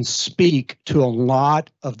can speak to a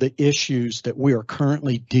lot of the issues that we are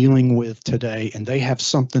currently dealing with today, and they have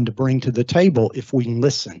something to bring to the table if we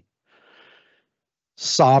listen.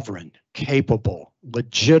 Sovereign, capable,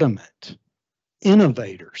 legitimate,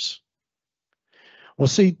 innovators. Well,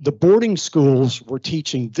 see, the boarding schools were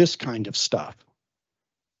teaching this kind of stuff.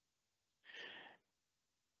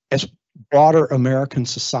 As broader American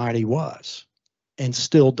society was, and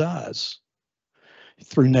still does,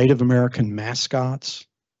 through Native American mascots.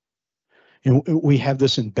 And we have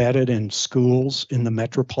this embedded in schools in the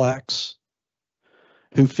Metroplex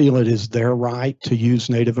who feel it is their right to use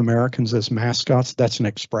Native Americans as mascots. That's an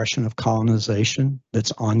expression of colonization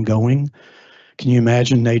that's ongoing. Can you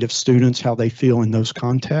imagine Native students, how they feel in those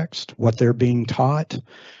contexts, what they're being taught?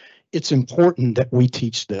 It's important that we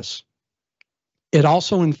teach this. It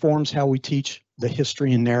also informs how we teach the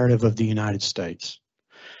history and narrative of the United States.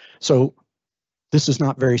 So this is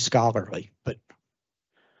not very scholarly, but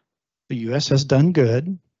the U.S. has done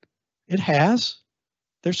good. It has.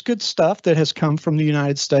 There's good stuff that has come from the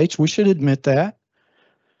United States. We should admit that.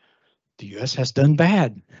 The U.S. has done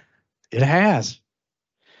bad. It has.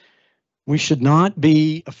 We should not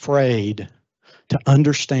be afraid to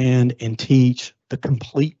understand and teach the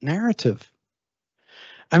complete narrative.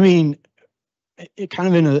 I mean, kind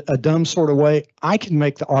of in a dumb sort of way, I can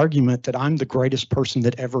make the argument that I'm the greatest person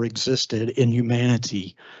that ever existed in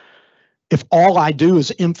humanity. If all I do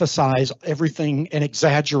is emphasize everything and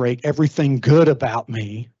exaggerate everything good about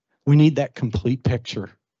me, we need that complete picture.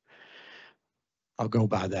 I'll go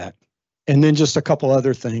by that. And then just a couple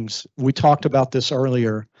other things. We talked about this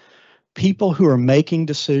earlier. people who are making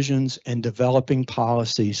decisions and developing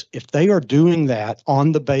policies, if they are doing that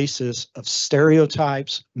on the basis of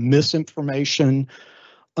stereotypes, misinformation,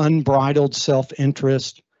 unbridled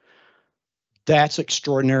self-interest, that's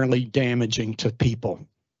extraordinarily damaging to people.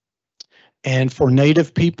 And for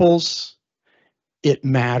Native peoples, it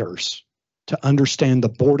matters to understand the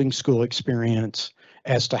boarding school experience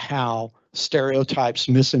as to how stereotypes,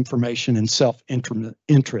 misinformation, and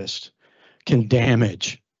self-interest can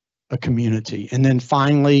damage a community. And then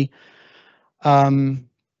finally, for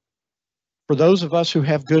those of us who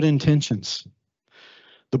have good intentions,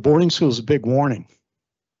 the boarding school is a big warning,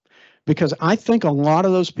 because I think a lot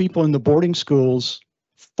of those people in the boarding schools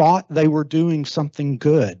thought they were doing something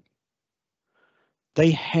good.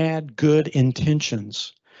 They had good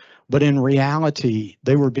intentions, but in reality,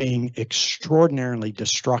 they were being extraordinarily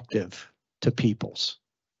destructive to peoples.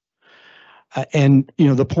 And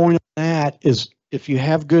the point of that is, if you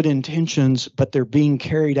have good intentions, but they're being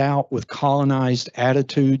carried out with colonized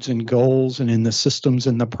attitudes and goals and in the systems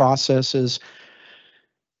and the processes,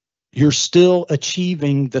 you're still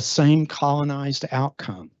achieving the same colonized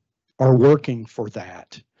outcome or working for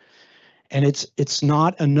that. And it's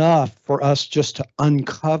not enough for us just to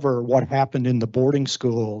uncover what happened in the boarding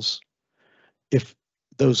schools if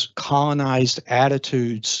those colonized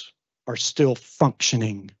attitudes are still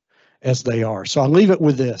functioning as they are. So I'll leave it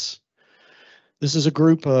with this. This is a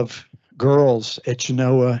group of girls at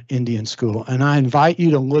Genoa Indian School, and I invite you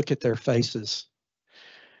to look at their faces.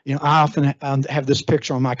 I often have this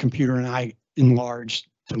picture on my computer and I enlarge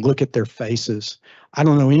to look at their faces. I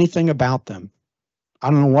don't know anything about them. I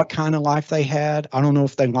don't know what kind of life they had. I don't know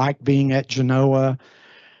if they like being at Genoa.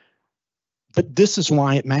 But this is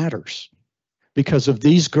why it matters, because of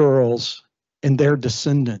these girls and their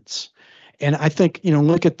descendants. And I think,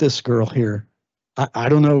 look at this girl here. I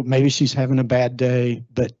don't know, maybe she's having a bad day,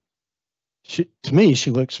 but to me,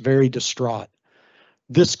 she looks very distraught.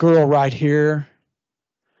 This girl right here,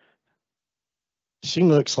 she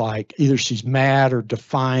looks like either she's mad or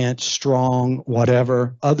defiant, strong,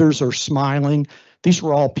 whatever. Others are smiling. These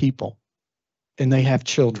were all people, and they have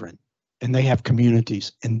children, and they have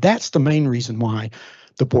communities. And that's the main reason why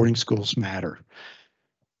the boarding schools matter.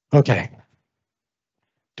 Okay.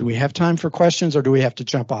 Do we have time for questions, or do we have to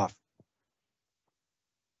jump off?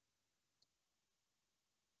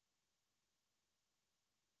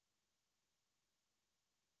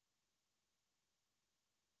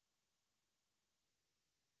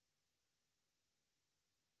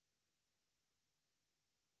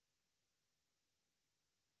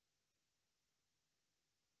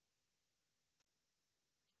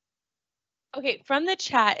 Okay, from the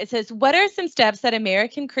chat, it says, what are some steps that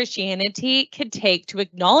American Christianity could take to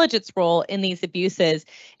acknowledge its role in these abuses?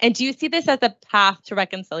 And do you see this as a path to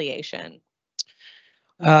reconciliation?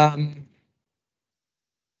 If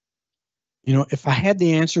I had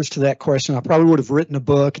the answers to that question, I probably would have written a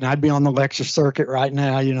book and I'd be on the lecture circuit right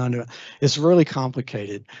now. It's really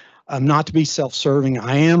complicated. Not to be self-serving,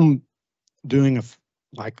 I am doing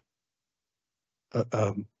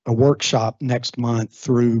a workshop next month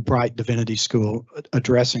through Bright Divinity School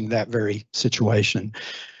addressing that very situation.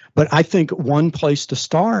 But I think one place to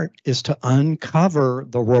start is to uncover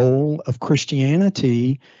the role of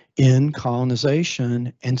Christianity in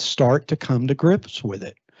colonization and start to come to grips with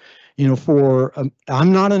it.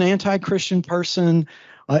 I'm not an anti-Christian person.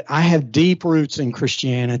 I have deep roots in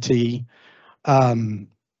Christianity,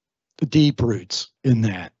 deep roots in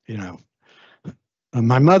that,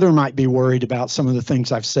 My mother might be worried about some of the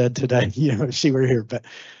things I've said today, if she were here. But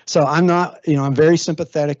so I'm not, I'm very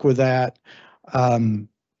sympathetic with that.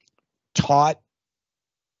 Taught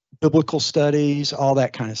biblical studies, all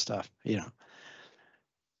that kind of stuff.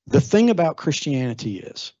 The thing about Christianity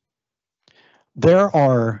is there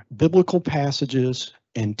are biblical passages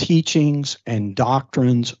and teachings and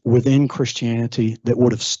doctrines within Christianity that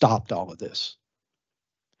would have stopped all of this.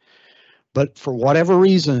 But for whatever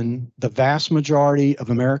reason, the vast majority of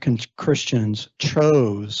American Christians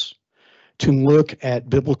chose to look at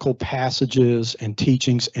biblical passages and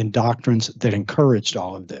teachings and doctrines that encouraged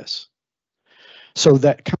all of this. So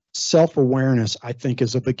that kind of self-awareness, I think,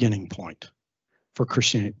 is a beginning point for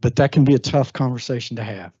Christianity. But that can be a tough conversation to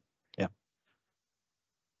have. Yeah.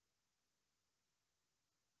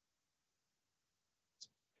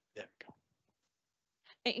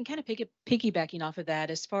 And kind of piggybacking off of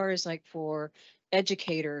that, as far as like for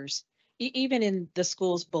educators, even in the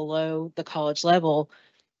schools below the college level,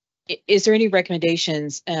 is there any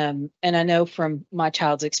recommendations? And I know from my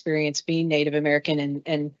child's experience being Native American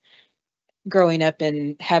and growing up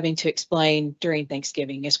and having to explain during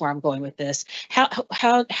Thanksgiving is where I'm going with this.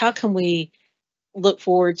 How can we look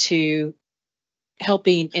forward to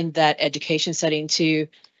helping in that education setting to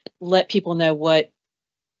let people know what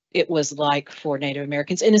it was like for Native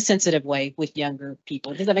Americans in a sensitive way with younger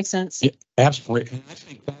people. Does that make sense? Yeah, absolutely. And I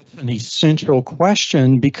think that's an essential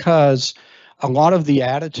question because a lot of the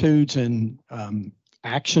attitudes and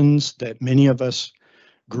actions that many of us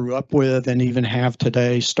grew up with and even have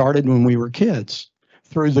today started when we were kids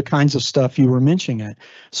through the kinds of stuff you were mentioning.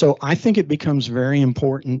 So I think it becomes very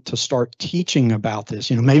important to start teaching about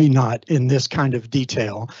this, maybe not in this kind of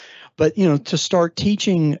detail, but, to start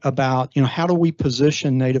teaching about, how do we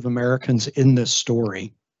position Native Americans in this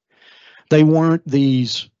story? They weren't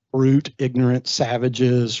these brute, ignorant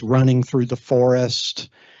savages running through the forest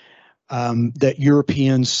that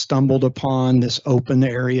Europeans stumbled upon this open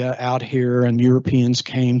area out here, and Europeans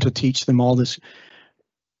came to teach them all this.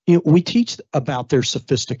 We teach about their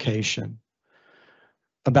sophistication,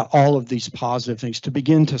 about all of these positive things to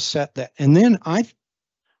begin to set that. And then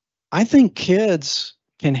I think kids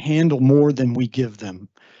can handle more than we give them.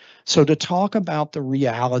 So to talk about the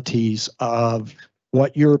realities of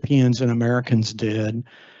what Europeans and Americans did,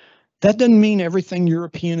 that doesn't mean everything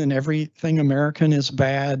European and everything American is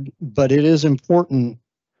bad, but it is important,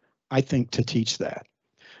 I think, to teach that.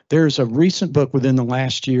 There's a recent book within the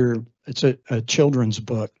last year. It's a children's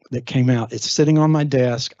book that came out. It's sitting on my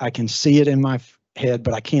desk. I can see it in my head,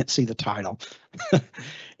 but I can't see the title.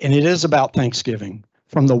 And it is about Thanksgiving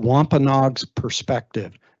from the Wampanoag's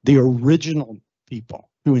perspective, the original people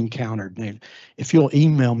who encountered Native. If you'll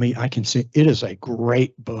email me, I can see it is a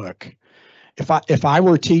great book. If I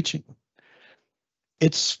were teaching,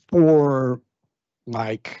 it's for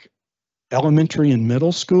like elementary and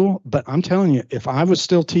middle school, but I'm telling you, if I was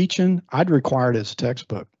still teaching, I'd require it as a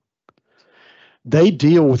textbook. They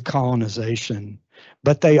deal with colonization,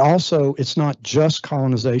 but they also, it's not just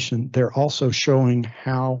colonization, they're also showing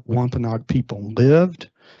how Wampanoag people lived,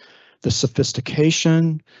 the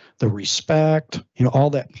sophistication, the respect, all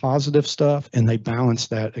that positive stuff, and they balance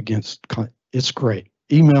that against, it's great.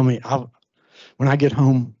 Email me. When I get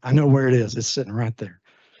home, I know where it is. It's sitting right there.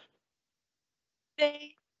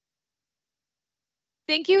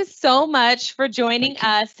 Thank you so much for joining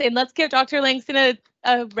us. And let's give Dr. Langston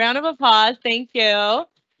a round of applause. Thank you.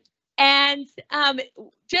 And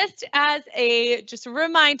just as a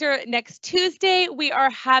reminder, next Tuesday, we are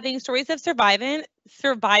having Stories of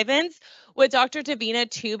Survivance with Dr. Davina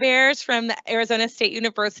Two Bears from Arizona State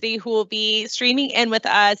University, who will be streaming in with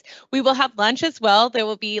us. We will have lunch as well. There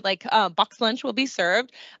will be box lunch will be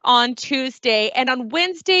served on Tuesday. And on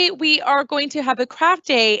Wednesday, we are going to have a craft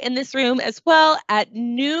day in this room as well at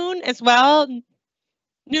noon as well.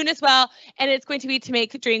 And it's going to be to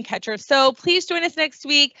make dream catcher. So please join us next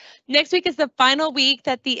week. Next week is the final week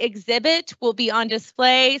that the exhibit will be on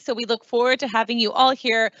display. So we look forward to having you all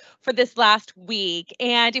here for this last week.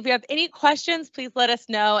 And if you have any questions, please let us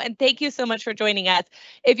know. And thank you so much for joining us.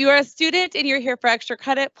 If you are a student and you're here for extra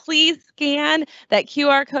credit, please scan that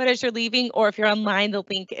QR code as you're leaving, or if you're online, the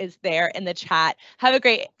link is there in the chat. Have a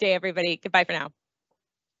great day, everybody. Goodbye for now.